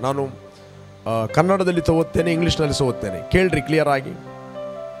 ನಾನು ಕನ್ನಡದಲ್ಲಿ ಓದ್ತೇನೆ, ಇಂಗ್ಲಿಷ್ನಲ್ಲಿ ಓದ್ತೇನೆ. ಕೇಳ್ರಿ ಕ್ಲಿಯರ್ ಆಗಿ.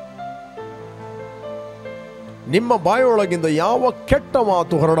 ನಿಮ್ಮ ಬಾಯೊಳಗಿಂದ ಯಾವ ಕೆಟ್ಟ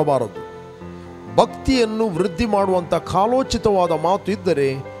ಮಾತು ಹೊರಡಬಾರದು. ಭಕ್ತಿಯನ್ನು ವೃದ್ಧಿ ಮಾಡುವಂಥ ಕಾಲೋಚಿತವಾದ ಮಾತು ಇದ್ದರೆ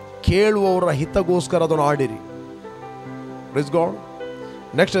ಕೇಳುವವರ ಹಿತಗೋಸ್ಕರ ಅದನ್ನು ಆಡಿರಿ. Praise God.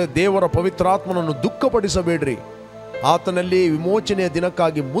 ನೆಕ್ಸ್ಟ್, ದೇವರ ಪವಿತ್ರಾತ್ಮನನ್ನು ದುಃಖಪಡಿಸಬೇಡ್ರಿ. ಆತನಲ್ಲಿ ವಿಮೋಚನೆಯ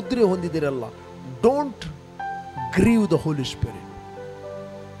ದಿನಕ್ಕಾಗಿ ಮುದ್ರೆ ಹೊಂದಿದಿರಲ್ಲ. Don't grew the Holi spirit.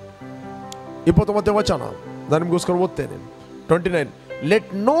 29ನೇ ವಚನ ನಾನು ನಿಮಗೋಸ್ಕರ ಓದ್ತೇನೆ. 29. Let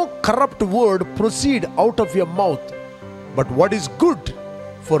no corrupt word proceed out of your mouth, but what is good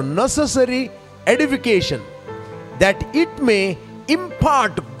for necessary edification, that it may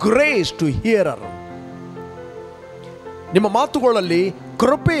impart grace to hearer. ನಿಮ್ಮ ಮಾತುಗಳಲ್ಲಿ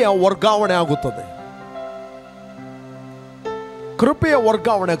ಕೃಪೆಯ ವರ್ಗಾವಣೆ ಆಗುತ್ತದೆ. ಕೃಪೆಯ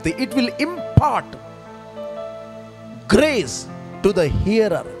ವರ್ಗಾವಣೆ ಆಗುತ್ತೆ. It will import grace to the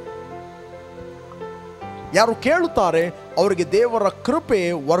ಹಿಯರರ್. ಯಾರು ಕೇಳುತ್ತಾರೆ ಅವರಿಗೆ ದೇವರ ಕೃಪೆ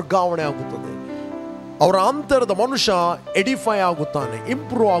ವರ್ಗಾವಣೆ ಆಗುತ್ತದೆ. ಅವರ ಅಂತರದ ಮನುಷ್ಯ edify ಆಗುತ್ತಾನೆ,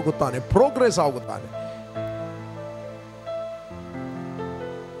 improve ಆಗುತ್ತಾನೆ, progress ಆಗುತ್ತಾನೆ.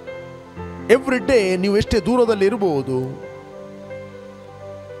 Every day ನೀವು ಎಷ್ಟೇ ದೂರದಲ್ಲಿ ಇರಬಹುದು,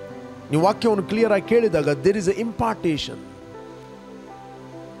 ನೀವು ವಾಕ್ಯವನ್ನು ಕ್ಲಿಯರ್ ಆಗಿ ಕೇಳಿದಾಗ ದೇರ್ ಇಸ್ ಎ ಇಂಪಾರ್ಟೇಷನ್.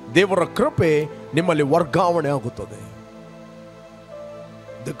 ದೇವರ ಕೃಪೆ ನಿಮ್ಮಲ್ಲಿ ವರ್ಗಾವಣೆ ಆಗುತ್ತದೆ.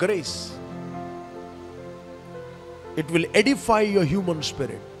 The grace, it will edify your human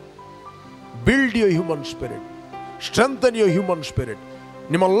spirit, build your human spirit, strengthen your human spirit.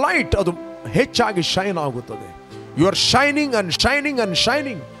 ನಿಮ್ಮ ಲೈಟ್ ಅದು ಹೆಚ್ಚಾಗಿ ಶೈನ್ ಆಗುತ್ತದೆ. You are shining and shining and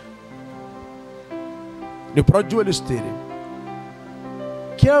shining. ನೀವು ಪ್ರಜ್ವಲಿಸ್ತೀರಿ.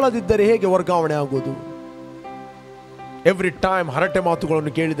 ಕೇಳದಿದ್ದರೆ ಹೇಗೆ ವರ್ಗಾವಣೆ ಆಗೋದು? ಎವ್ರಿ ಟೈಮ್ ಹರಟೆ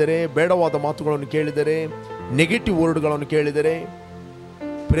ಮಾತುಗಳನ್ನು ಕೇಳಿದರೆ, ಬೇಡವಾದ ಮಾತುಗಳನ್ನು ಕೇಳಿದರೆ, ನೆಗೆಟಿವ್ ವರ್ಡ್ಗಳನ್ನು ಕೇಳಿದರೆ,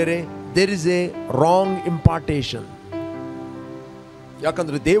 ಪ್ರೇರೆ, there is a wrong impartation.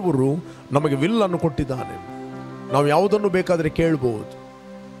 ಯಾಕಂದರೆ ದೇವರು ನಮಗೆ ವಿಲ್ಲನ್ನು ಕೊಟ್ಟಿದ್ದಾನೆ. ನಾವು ಯಾವುದನ್ನು ಬೇಕಾದರೆ ಕೇಳ್ಬೋದು.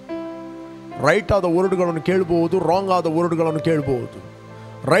 ರೈಟ್ ಆದ ವರ್ಡ್ಗಳನ್ನು ಕೇಳ್ಬೋದು, ರಾಂಗ್ ಆದ ವರ್ಡ್ಗಳನ್ನು ಕೇಳ್ಬೋದು.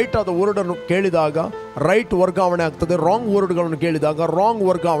 ರೈಟ್ ಆದ ವರ್ಡನ್ನು ಕೇಳಿದಾಗ ರೈಟ್ ವರ್ಗಾವಣೆ ಆಗ್ತದೆ, ರಾಂಗ್ ವರ್ಡ್ಗಳನ್ನು ಕೇಳಿದಾಗ ರಾಂಗ್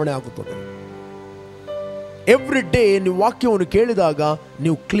ವರ್ಗಾವಣೆ ಆಗುತ್ತದೆ. ಎವ್ರಿ ಡೇ ನೀವು ವಾಕ್ಯವನ್ನು ಕೇಳಿದಾಗ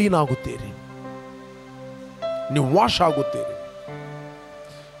ನೀವು ಕ್ಲೀನ್ ಆಗುತ್ತೀರಿ, ನೀವು ವಾಶ್ ಆಗುತ್ತೀರಿ.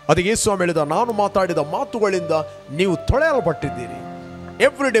 ಅದಕ್ಕೆ ಯೇಸು ಸ್ವಾಮಿ ಹೇಳಿದ, ನಾನು ಮಾತಾಡಿದ ಮಾತುಗಳಿಂದ ನೀವು ತೊಳೆಯಲ್ಪಟ್ಟಿದ್ದೀರಿ.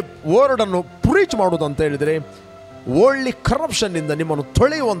 ಎವ್ರಿ ಡೇ ವರ್ಡನ್ನು ಪ್ರೀಚ್ ಮಾಡುವುದು ಅಂತ ಹೇಳಿದರೆ ವರ್ಲ್ಡ್ಲಿ ಕರಪ್ಷನ್ನಿಂದ ನಿಮ್ಮನ್ನು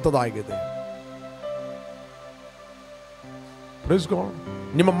ತೊಳೆಯುವಂಥದ್ದಾಗಿದೆ. Praise God.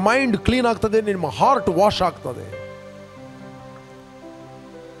 ನಿಮ್ಮ ಮೈಂಡ್ ಕ್ಲೀನ್ ಆಗ್ತದೆ, ನಿಮ್ಮ ಹಾರ್ಟ್ ವಾಶ್ ಆಗ್ತದೆ.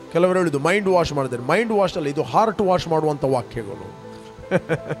 ಕೆಲವರು ಹೇಳಿದ್ದು ಮೈಂಡ್ ವಾಶ್ ಮಾಡಿದ್ದಾರೆ. ಮೈಂಡ್ ವಾಶ್ ಅಲ್ಲ, ಇದು ಹಾರ್ಟ್ ವಾಶ್ ಮಾಡುವಂಥ ವಾಕ್ಯಗಳು.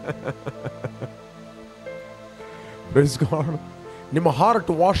 Praise God. ನಿಮ್ಮ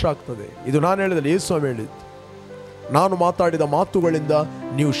ಹಾರ್ಟ್ ವಾಶ್ ಆಗ್ತದೆ. ಇದು ನಾನು ಹೇಳಿದಲ್ಲಿ ಯೇಸು ಸ್ವಾಮಿ ಹೇಳಿದ್ದು, ನಾನು ಮಾತಾಡಿದ ಮಾತುಗಳಿಂದ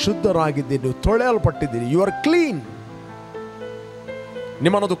ನೀವು ಶುದ್ಧರಾಗಿದ್ದೀರಿ, ನೀವು ತೊಳೆಯಲ್ಪಟ್ಟಿದ್ದೀರಿ. You are clean.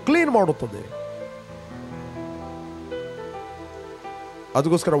 ನಿಮ್ಮನ್ನದು ಕ್ಲೀನ್ ಮಾಡುತ್ತದೆ.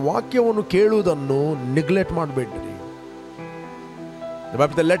 ಅದಕ್ಕೋಸ್ಕರ ವಾಕ್ಯವನ್ನು ಕೇಳುವುದನ್ನು ನೆಗ್ಲೆಕ್ಟ್ ಮಾಡಬೇಡ್ರಿ.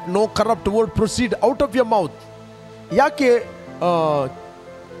 Let no corrupt word proceed out of your mouth. ಯಾಕೆ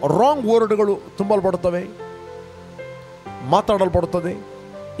ರಾಂಗ್ ವರ್ಡ್ಗಳು ತುಂಬಲ್ಪಡುತ್ತವೆ, ಮಾತಾಡಲ್ಪಡುತ್ತದೆ?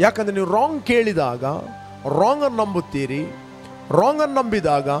 ಯಾಕಂದರೆ ನೀವು ರಾಂಗ್ ಕೇಳಿದಾಗ ರಾಂಗ್ ಅನ್ನು ನಂಬುತ್ತೀರಿ. ರಾಂಗ್ ಅನ್ನು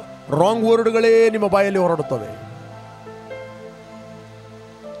ನಂಬಿದಾಗ ರಾಂಗ್ ವರ್ಡ್ಗಳೇ ನಿಮ್ಮ ಬಾಯಲ್ಲಿ ಹೊರಡುತ್ತವೆ.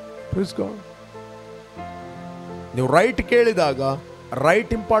 ನೀವು ರೈಟ್ ಕೇಳಿದಾಗ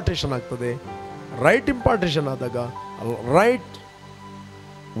ರೈಟ್ ಇಂಪಾರ್ಟೇಷನ್ ಆಗ್ತದೆ. ರೈಟ್ ಇಂಪಾರ್ಟೇಷನ್ ಆದಾಗ ರೈಟ್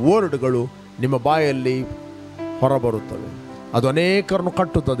ವರ್ಡ್ಗಳು ನಿಮ್ಮ ಬಾಯಲ್ಲಿ ಹೊರಬರುತ್ತವೆ. ಅದು ಅನೇಕರನ್ನು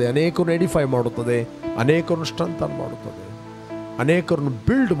ಕಟ್ಟುತ್ತದೆ, ಅನೇಕರನ್ನು ಎಡಿಫೈ ಮಾಡುತ್ತದೆ, ಅನೇಕರನ್ನು ಸ್ಟ್ರೆಂಥನ್ ಮಾಡುತ್ತದೆ, ಅನೇಕರನ್ನು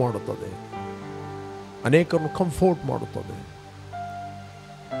ಬಿಲ್ಡ್ ಮಾಡುತ್ತದೆ, ಅನೇಕರನ್ನು ಕಂಫರ್ಟ್ ಮಾಡುತ್ತದೆ.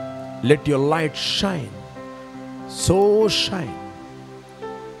 Let your light shine, so shine.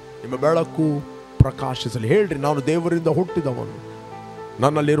 ನಿಮ್ಮ ಬೆಳಕು ಪ್ರಕಾಶಿಸಲಿ. ಹೇಳ್ರಿ, ನಾನು ದೇವರಿಂದ ಹುಟ್ಟಿದವನು,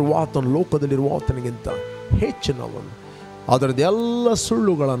 ನನ್ನಲ್ಲಿರುವ ಆತನು ಲೋಕದಲ್ಲಿರುವ ಆತನಿಗಿಂತ ಹೆಚ್ಚಿನವನು. ಅದರದ್ದು ಎಲ್ಲ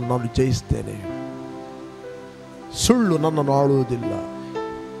ಸುಳ್ಳುಗಳನ್ನು ನಾನು ಜಯಿಸ್ತೇನೆ. ಸುಳ್ಳು ನನ್ನನ್ನು ಆಳುವುದಿಲ್ಲ.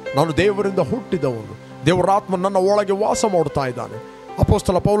 ನಾನು ದೇವರಿಂದ ಹುಟ್ಟಿದವನು. ದೇವರ ಆತ್ಮ ನನ್ನ ಒಳಗೆ ವಾಸ ಮಾಡ್ತಾ ಇದ್ದಾನೆ.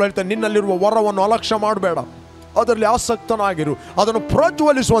 ಅಪೊಸ್ತಲ ಪೌಲ ಹೇಳ್ತಾನೆ, ನಿನ್ನಲ್ಲಿರುವ ವರವನ್ನು ಅಲಕ್ಷ್ಯ ಮಾಡಬೇಡ, ಅದರಲ್ಲಿ ಆಸಕ್ತನಾಗಿರು, ಅದನ್ನು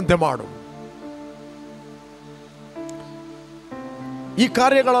ಪ್ರಜ್ವಲಿಸುವಂತೆ ಮಾಡು. ಈ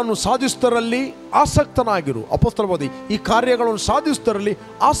ಕಾರ್ಯಗಳನ್ನು ಸಾಧಿಸುವುದರಲ್ಲಿ ಆಸಕ್ತನಾಗಿರು. ಅಪೊಸ್ತಲ ಬೋಧಿ, ಈ ಕಾರ್ಯಗಳನ್ನು ಸಾಧಿಸುವುದರಲ್ಲಿ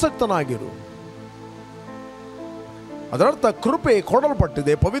ಆಸಕ್ತನಾಗಿರು. ಅದರರ್ಥ ಕೃಪೆ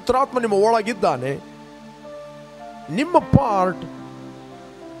ಕೊಡಲ್ಪಟ್ಟಿದೆ, ಪವಿತ್ರಾತ್ಮ ನಿಮ್ಮ ಒಳಗಿದ್ದಾನೆ. ನಿಮ್ಮ ಪಾರ್ಟ್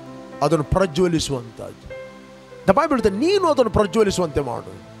ಅದನ್ನು ಪ್ರಜ್ವಲಿಸುವಂಥದ್ದು. ದ ಬೈಬಲ್ ಹೇಳ್ತದೆ, ನೀನು ಅದನ್ನು ಪ್ರಜ್ವಲಿಸುವಂತೆ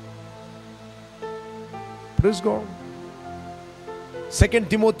ಮಾಡು. Praise God. 2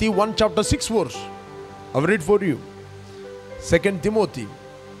 Timothy 1:6 I will read for you. 2 Timothy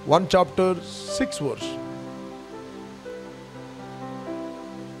 1:6.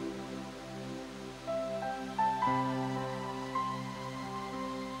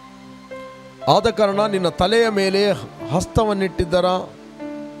 ಆದ ಕಾರಣ ನಿನ್ನ ತಲೆಯ ಮೇಲೆ ಹಸ್ತವನ್ನಿಟ್ಟಿದ್ದರ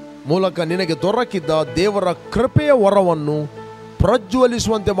ಮೂಲಕ ನಿನಗೆ ದೊರಕಿದ್ದ ದೇವರ ಕೃಪೆಯ ವರವನ್ನು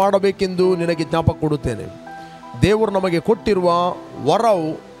ಪ್ರಜ್ವಲಿಸುವಂತೆ ಮಾಡಬೇಕೆಂದು ನಿನಗೆ ಜ್ಞಾಪಕ ಕೊಡುತ್ತೇನೆ. ದೇವರು ನಮಗೆ ಕೊಟ್ಟಿರುವ ವರವು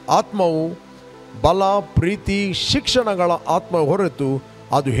ಆತ್ಮವು ಬಲ, ಪ್ರೀತಿ, ಶಿಕ್ಷಣಗಳ ಆತ್ಮ ಹೊರತು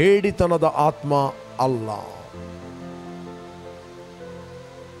ಅದು ಹೇಡಿತನದ ಆತ್ಮ ಅಲ್ಲ.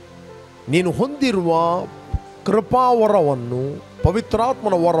 ನೀನು ಹೊಂದಿರುವ ಕೃಪಾವರವನ್ನು,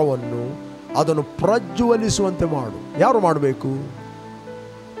 ಪವಿತ್ರಾತ್ಮನ ವರವನ್ನು ಅದನ್ನು ಪ್ರಜ್ವಲಿಸುವಂತೆ ಮಾಡು. ಯಾರು ಮಾಡಬೇಕು?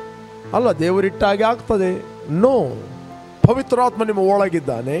 ಅಲ್ಲ, ದೇವರಿಟ್ಟಾಗೆ ಆಗ್ತದೆ. ನೋ, ಪವಿತ್ರಾತ್ಮ ನಿಮ್ಮ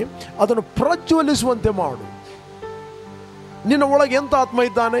ಒಳಗಿದ್ದಾನೆ, ಅದನ್ನು ಪ್ರಜ್ವಲಿಸುವಂತೆ ಮಾಡು. ನಿನ್ನ ಒಳಗೆ ಎಂಥ ಆತ್ಮ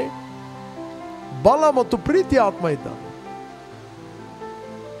ಇದ್ದಾನೆ? ಬಲ ಮತ್ತು ಪ್ರೀತಿಯ ಆತ್ಮ ಇದ್ದಾನೆ.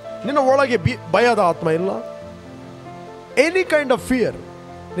 ನಿನ್ನ ಒಳಗೆ ಭಯದ ಆತ್ಮ ಇಲ್ಲ. ಎನಿ ಕೈಂಡ್ ಆಫ್ ಫಿಯರ್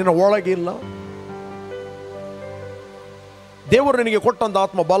ನಿನ್ನ ಒಳಗೆ ಇಲ್ಲ. ದೇವರು ನಿನಗೆ ಕೊಟ್ಟಂತ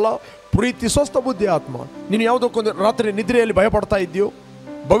ಆತ್ಮ ಬಲ, ಪ್ರೀತಿ, ಸ್ವಸ್ಥ ಬುದ್ಧಿ ಆತ್ಮ. ನೀನು ಯಾವುದಕ್ಕೊಂದು ರಾತ್ರಿ ನಿದ್ರೆಯಲ್ಲಿ ಭಯಪಡ್ತಾ ಇದೆಯೋ,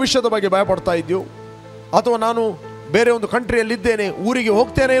 ಭವಿಷ್ಯದ ಬಗ್ಗೆ ಭಯಪಡ್ತಾ ಇದೆಯೋ, ಅಥವಾ ನಾನು ಬೇರೆ ಒಂದು ಕಂಟ್ರಿಯಲ್ಲಿದ್ದೇನೆ, ಊರಿಗೆ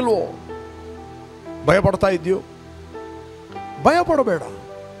ಹೋಗ್ತೇನೆ ಇಲ್ವೋ ಭಯಪಡ್ತಾ ಇದೆಯೋ, ಭಯಪಡಬೇಡ.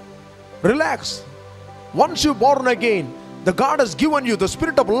 Relax. Once you Born again, the god ಹಸ್ given you the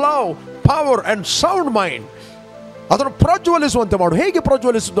spirit of love, power and sound mind. ಅದನ್ನು ಪ್ರಜ್ವಲಿಸುವಂತೆ ಮಾಡು. ಹೇಗೆ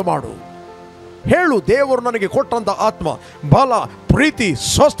ಪ್ರಜ್ವಲಿಸುವಂತೆ ಮಾಡು? ಹೇಳು, ದೇವರು ನನಗೆ ಕೊಟ್ಟಂತ ಆತ್ಮ ಬಲ, ಪ್ರೀತಿ,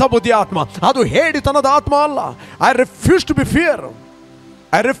 ಸ್ವಸ್ಥ ಬುದ್ಧಿ ಆತ್ಮ, ಅದು ಹೇಡಿತನದ ಆತ್ಮ ಅಲ್ಲ. I refuse to B fear.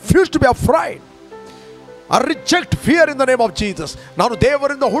 I refuse to B afraid. I reject fear in the name of Jesus. ನಾನು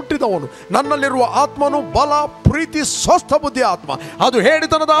ದೇವರಿಂದ ಹುಟ್ಟಿದವನು. ನನ್ನಲ್ಲಿರುವ ಆತ್ಮನು ಬಲ, ಪ್ರೀತಿ, ಸ್ವಸ್ಥ ಬುದ್ಧಿ ಆತ್ಮ. ಅದು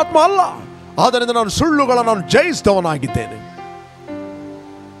ಹೇಳಿತನದ ಆತ್ಮ ಅಲ್ಲ. ಆದ್ದರಿಂದ ನಾನು ಸುಳ್ಳುಗಳನ್ನು ಜಯಿಸಿದವನಾಗಿದ್ದೇನೆ.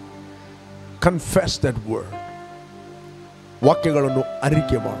 Confess that word. ವಾಕ್ಯಗಳನ್ನು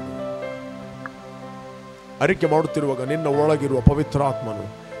ಅರಿಕೆ ಮಾಡು. ಅರಿಕೆ ಮಾಡುತ್ತಿರುವಾಗ ನಿನ್ನ ಒಳಗಿರುವ ಪವಿತ್ರಾತ್ಮನು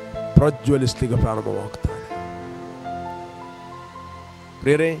ಪ್ರಜ್ವಲಿಸಲಿಕ್ಕೆ ಪ್ರಾರಂಭವಾಗ್ತಾನೆ.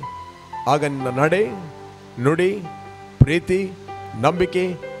 ಪ್ರಿಯರೇ, ಆಗ ನಿನ್ನ ನಡೆ, ನುಡಿ, ಪ್ರೀತಿ, ನಂಬಿಕೆ,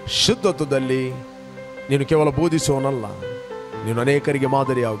 ಶುದ್ಧತ್ವದಲ್ಲಿ ನೀನು ಕೇವಲ ಬೋಧಿಸುವನಲ್ಲ, ನೀನು ಅನೇಕರಿಗೆ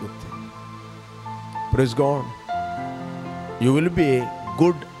ಮಾದರಿಯಾಗುತ್ತೆ. Praise God. You will be a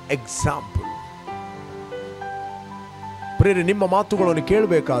good example. ಪ್ರಿಯರೇ, ನಿಮ್ಮ ಮಾತುಗಳನ್ನು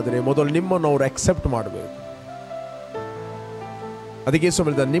ಕೇಳಬೇಕಾದ್ರೆ ಮೊದಲು ನಿಮ್ಮನ್ನು ಅವರು ಅಕ್ಸೆಪ್ಟ್ ಮಾಡಬೇಕು. ಅದಕ್ಕೆ ಯೇಸು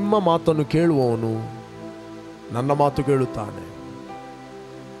ಹೇಳಿದ, ನಿಮ್ಮ ಮಾತನ್ನು ಕೇಳುವವನು ನನ್ನ ಮಾತು ಕೇಳುತ್ತಾನೆ.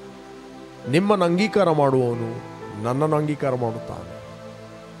 ನಿಮ್ಮನ್ನು ಅಂಗೀಕಾರ ಮಾಡುವವನು ನನ್ನನ್ನು ಅಂಗೀಕಾರ ಮಾಡುತ್ತಾನೆ.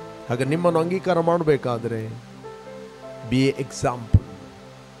 ಹಾಗೆ ನಿಮ್ಮನ್ನು ಅಂಗೀಕಾರ ಮಾಡಬೇಕಾದ್ರೆ B A example.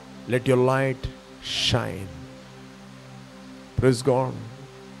 Let your light shine. Praise God.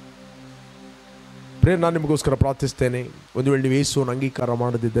 ಪ್ರಿಯ, ನಾನು ನಿಮಗೋಸ್ಕರ ಪ್ರಾರ್ಥಿಸ್ತೇನೆ. ಒಂದು ವೇಳೆ ನೀವು ಯೇಸುವನ್ನು ಅಂಗೀಕಾರ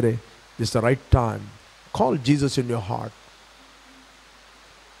ಮಾಡದಿದ್ದರೆ, this the right time. Call Jesus in your heart.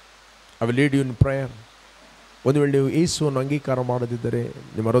 I will lead you in prayer. ಒಂದು ವೇಳೆ ನೀವು ಯೇಸುವನ್ನು ಅಂಗೀಕಾರ ಮಾಡದಿದ್ದರೆ,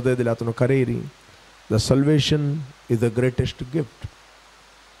 ನಿಮ್ಮ ಹೃದಯದಲ್ಲಿ ಆತನು ಕರೆಯಿರಿ. The salvation is the greatest gift.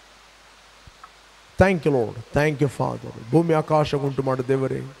 Thank you lord, thank you father. ಭೂಮಿ ಆಕಾಶ ಉಂಟು ಮಾಡಿದ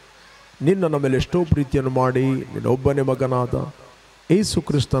ದೇವರೇ, ನಿನ್ನ ನಮ್ಮ ಮೇಲೆ ಎಷ್ಟೋ ಪ್ರೀತಿಯನ್ನು ಮಾಡಿ ನಿನ್ನ ಒಬ್ಬನೇ ಮಗನಾದ ಯೇಸು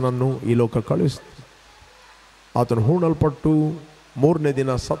ಕ್ರಿಸ್ತನನ್ನು ಈ ಲೋಕ ಕಳಿಸ್ತು. ಆತನು ಹೂಣಲ್ಪಟ್ಟು 3ನೇ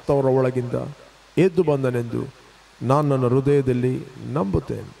ದಿನ ಸತ್ತವರ ಒಳಗಿಂದ ಎದ್ದು ಬಂದನೆಂದು ನಾನು ನನ್ನ ಹೃದಯದಲ್ಲಿ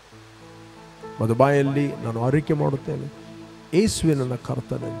ನಂಬುತ್ತೇನೆ ಮತ್ತು ಬಾಯಲ್ಲಿ ನಾನು ಅರಿಕೆ ಮಾಡುತ್ತೇನೆ, ಯೇಸುವೆ ನನ್ನ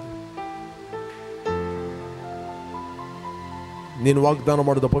ಕರ್ತನೆಂದು. ನೀನು ವಾಗ್ದಾನ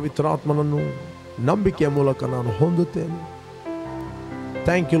ಮಾಡಿದ ಪವಿತ್ರಾತ್ಮನನ್ನು ನಂಬಿಕೆಯ ಮೂಲಕ ನಾನು ಹೊಂದುತ್ತೇನೆ.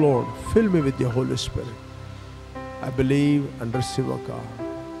 Thank you lord. Fill me with your Holi spirit. I believe and receive a god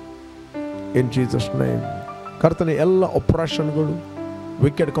in Jesus name. ಕರ್ತನೆ, ಎಲ್ಲ ಆಪರೇಷನ್ಗಳು,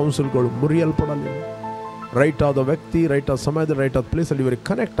 ವಿಕೆಟ್ ಕೌನ್ಸಿಲ್ಗಳು ಮುರಿಯಲ್ಪಡಲಿ. ರೈಟ್ ಆದ ವ್ಯಕ್ತಿ, ರೈಟ್ ಆದ ಸಮಯದಲ್ಲಿ, ರೈಟ್ ಆದ ಪ್ಲೇಸಲ್ಲಿ ಇವರಿಗೆ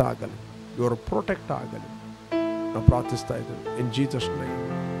ಕನೆಕ್ಟ್ ಆಗಲಿ, ಇವರು ಪ್ರೊಟೆಕ್ಟ್ ಆಗಲಿ ನಾವು ಪ್ರಾರ್ಥಿಸ್ತಾ ಇದ್ದೇವೆ ಇನ್ ಜೀಸಸ್ ನೇಮ್.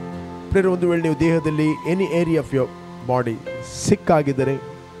 ಪ್ರೇರೆ, ಒಂದು ವೇಳೆ ನೀವು ದೇಹದಲ್ಲಿ any area of your body ಸಿಕ್ಕಾಗಿದ್ದರೆ,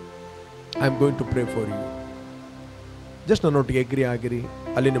 I am going to pray for you. Just ನನ್ನೊಟ್ಟಿಗೆ ಎಗ್ರಿ ಆಗಿರಿ.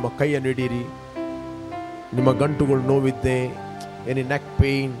 ಅಲ್ಲಿ ನಿಮ್ಮ ಕೈಯನ್ನು ಹಿಡೀರಿ. ನಿಮ್ಮ ಗಂಟುಗಳು ನೋವಿದ್ದೆ, any neck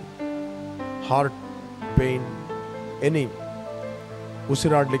pain, heart pain, any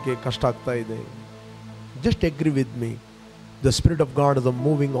ಉಸಿರಾಡಲಿಕ್ಕೆ ಕಷ್ಟ ಆಗ್ತಾ ಇದೆ, just agree with me. The Spirit of God is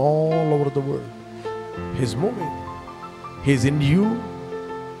moving all over the world. He is moving. He is in you.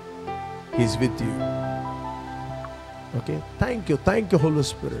 He is with you. Okay? Thank you, Holy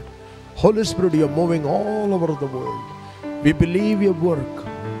Spirit. Holy Spirit, you are moving all over the world. We believe your work.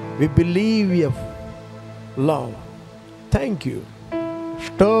 We believe your love. Thank you.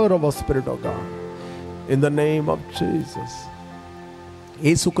 Stir our spirit, O God. In the name of Jesus.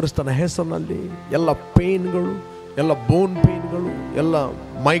 ಯೇಸು ಕ್ರಿಸ್ತನ ಹೆಸರಿನಲ್ಲಿ ಎಲ್ಲ ಪೇನ್ಗಳು, ಎಲ್ಲ ಬೋನ್ ಪೇನ್ಗಳು, ಎಲ್ಲ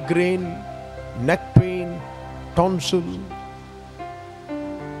migraine, neck pain, tonsil,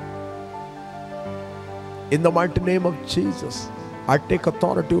 in the mighty name of Jesus, I take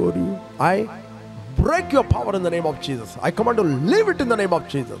authority over you. I break your power in the name of Jesus. I command you to leave it in the name of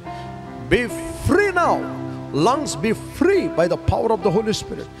Jesus. Be free now. Lungs, be free by the power of the Holy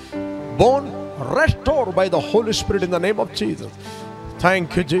Spirit. Bone, restored by the Holy Spirit in the name of Jesus. Thank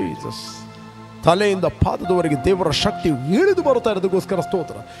you, Jesus. ತಲೆಯಿಂದ ಪಾದದವರೆಗೆ ದೇವರ ಶಕ್ತಿ ಇಳಿದು ಬರುತ್ತಾ ಇರೋದಕ್ಕೋಸ್ಕರ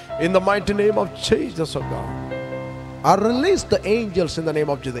ಸ್ತೋತ್ರ. In the mighty name of Jesus, oh God, I release the angels in the name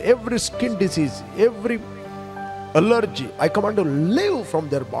of Jesus. Every skin disease, every allergy, I command to live from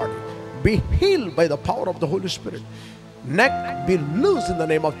their body. Be healed by the power of the Holy Spirit. Neck be loose in the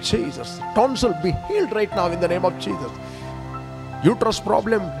name of Jesus. Tonsil be healed right now in the name of Jesus. Uterus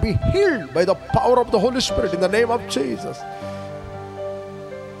problem be healed by the power of the Holy Spirit in the name of Jesus.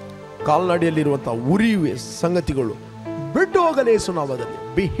 ಕಾಲ್ನಡಿಯಲ್ಲಿರುವಂತಹ ಉರಿಯುವ ಸಂಗತಿಗಳು ಬಿಟ್ಟು ಹೋಗಲಿ ಯೇಸು ನಾಮದಲ್ಲಿ.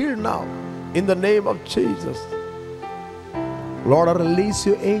 Be healed now in the name of Jesus. Lord, I release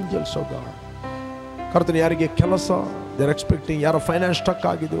your angels, oh God. ಕರ್ತನೆ, ಯಾರಿಗೆ ಕೆಲಸ they are expecting, ಯಾರ finance stuck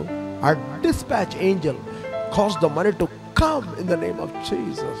ಆಗಿದ್ದು, I dispatch angel, cause the money to come in the name of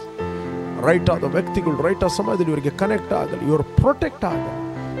Jesus. Right ಆದ ವ್ಯಕ್ತಿಗಳು right ಆದ ಸಮಯದಲ್ಲಿ ಇವರಿಗೆ ಕನೆಕ್ಟ್ ಆಗಲಿ, ಇವರು ಪ್ರೊಟೆಕ್ಟ್ ಆಗಲಿ,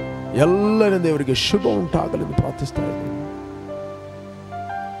 ಎಲ್ಲರಿಂದ ಇವರಿಗೆ ಶುಭ ಉಂಟಾಗಲಿ ಎಂದು ಪ್ರಾರ್ಥಿಸ್ತಾ ಇದ್ದೀನಿ.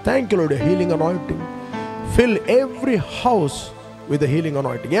 Thank you, Lord, a healing anointing. Fill every house with a healing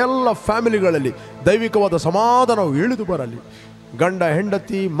anointing. ಎಲ್ಲ ಫ್ಯಾಮಿಲಿಗಳಲ್ಲಿ ದೈವಿಕವಾದ ಸಮಾಧಾನವು ಇಳಿದು ಬರಲಿ. ಗಂಡ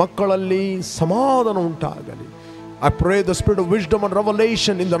ಹೆಂಡತಿ ಮಕ್ಕಳಲ್ಲಿ ಸಮಾಧಾನ ಉಂಟಾಗಲಿ. I pray the spirit of wisdom and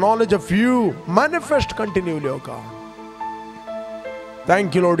revelation in the knowledge of you manifest continually, O God.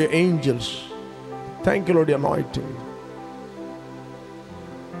 Thank you, Lord, your angels. Thank you, Lord, your anointing.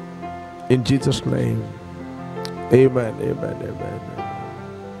 In Jesus' name. Amen, amen, amen.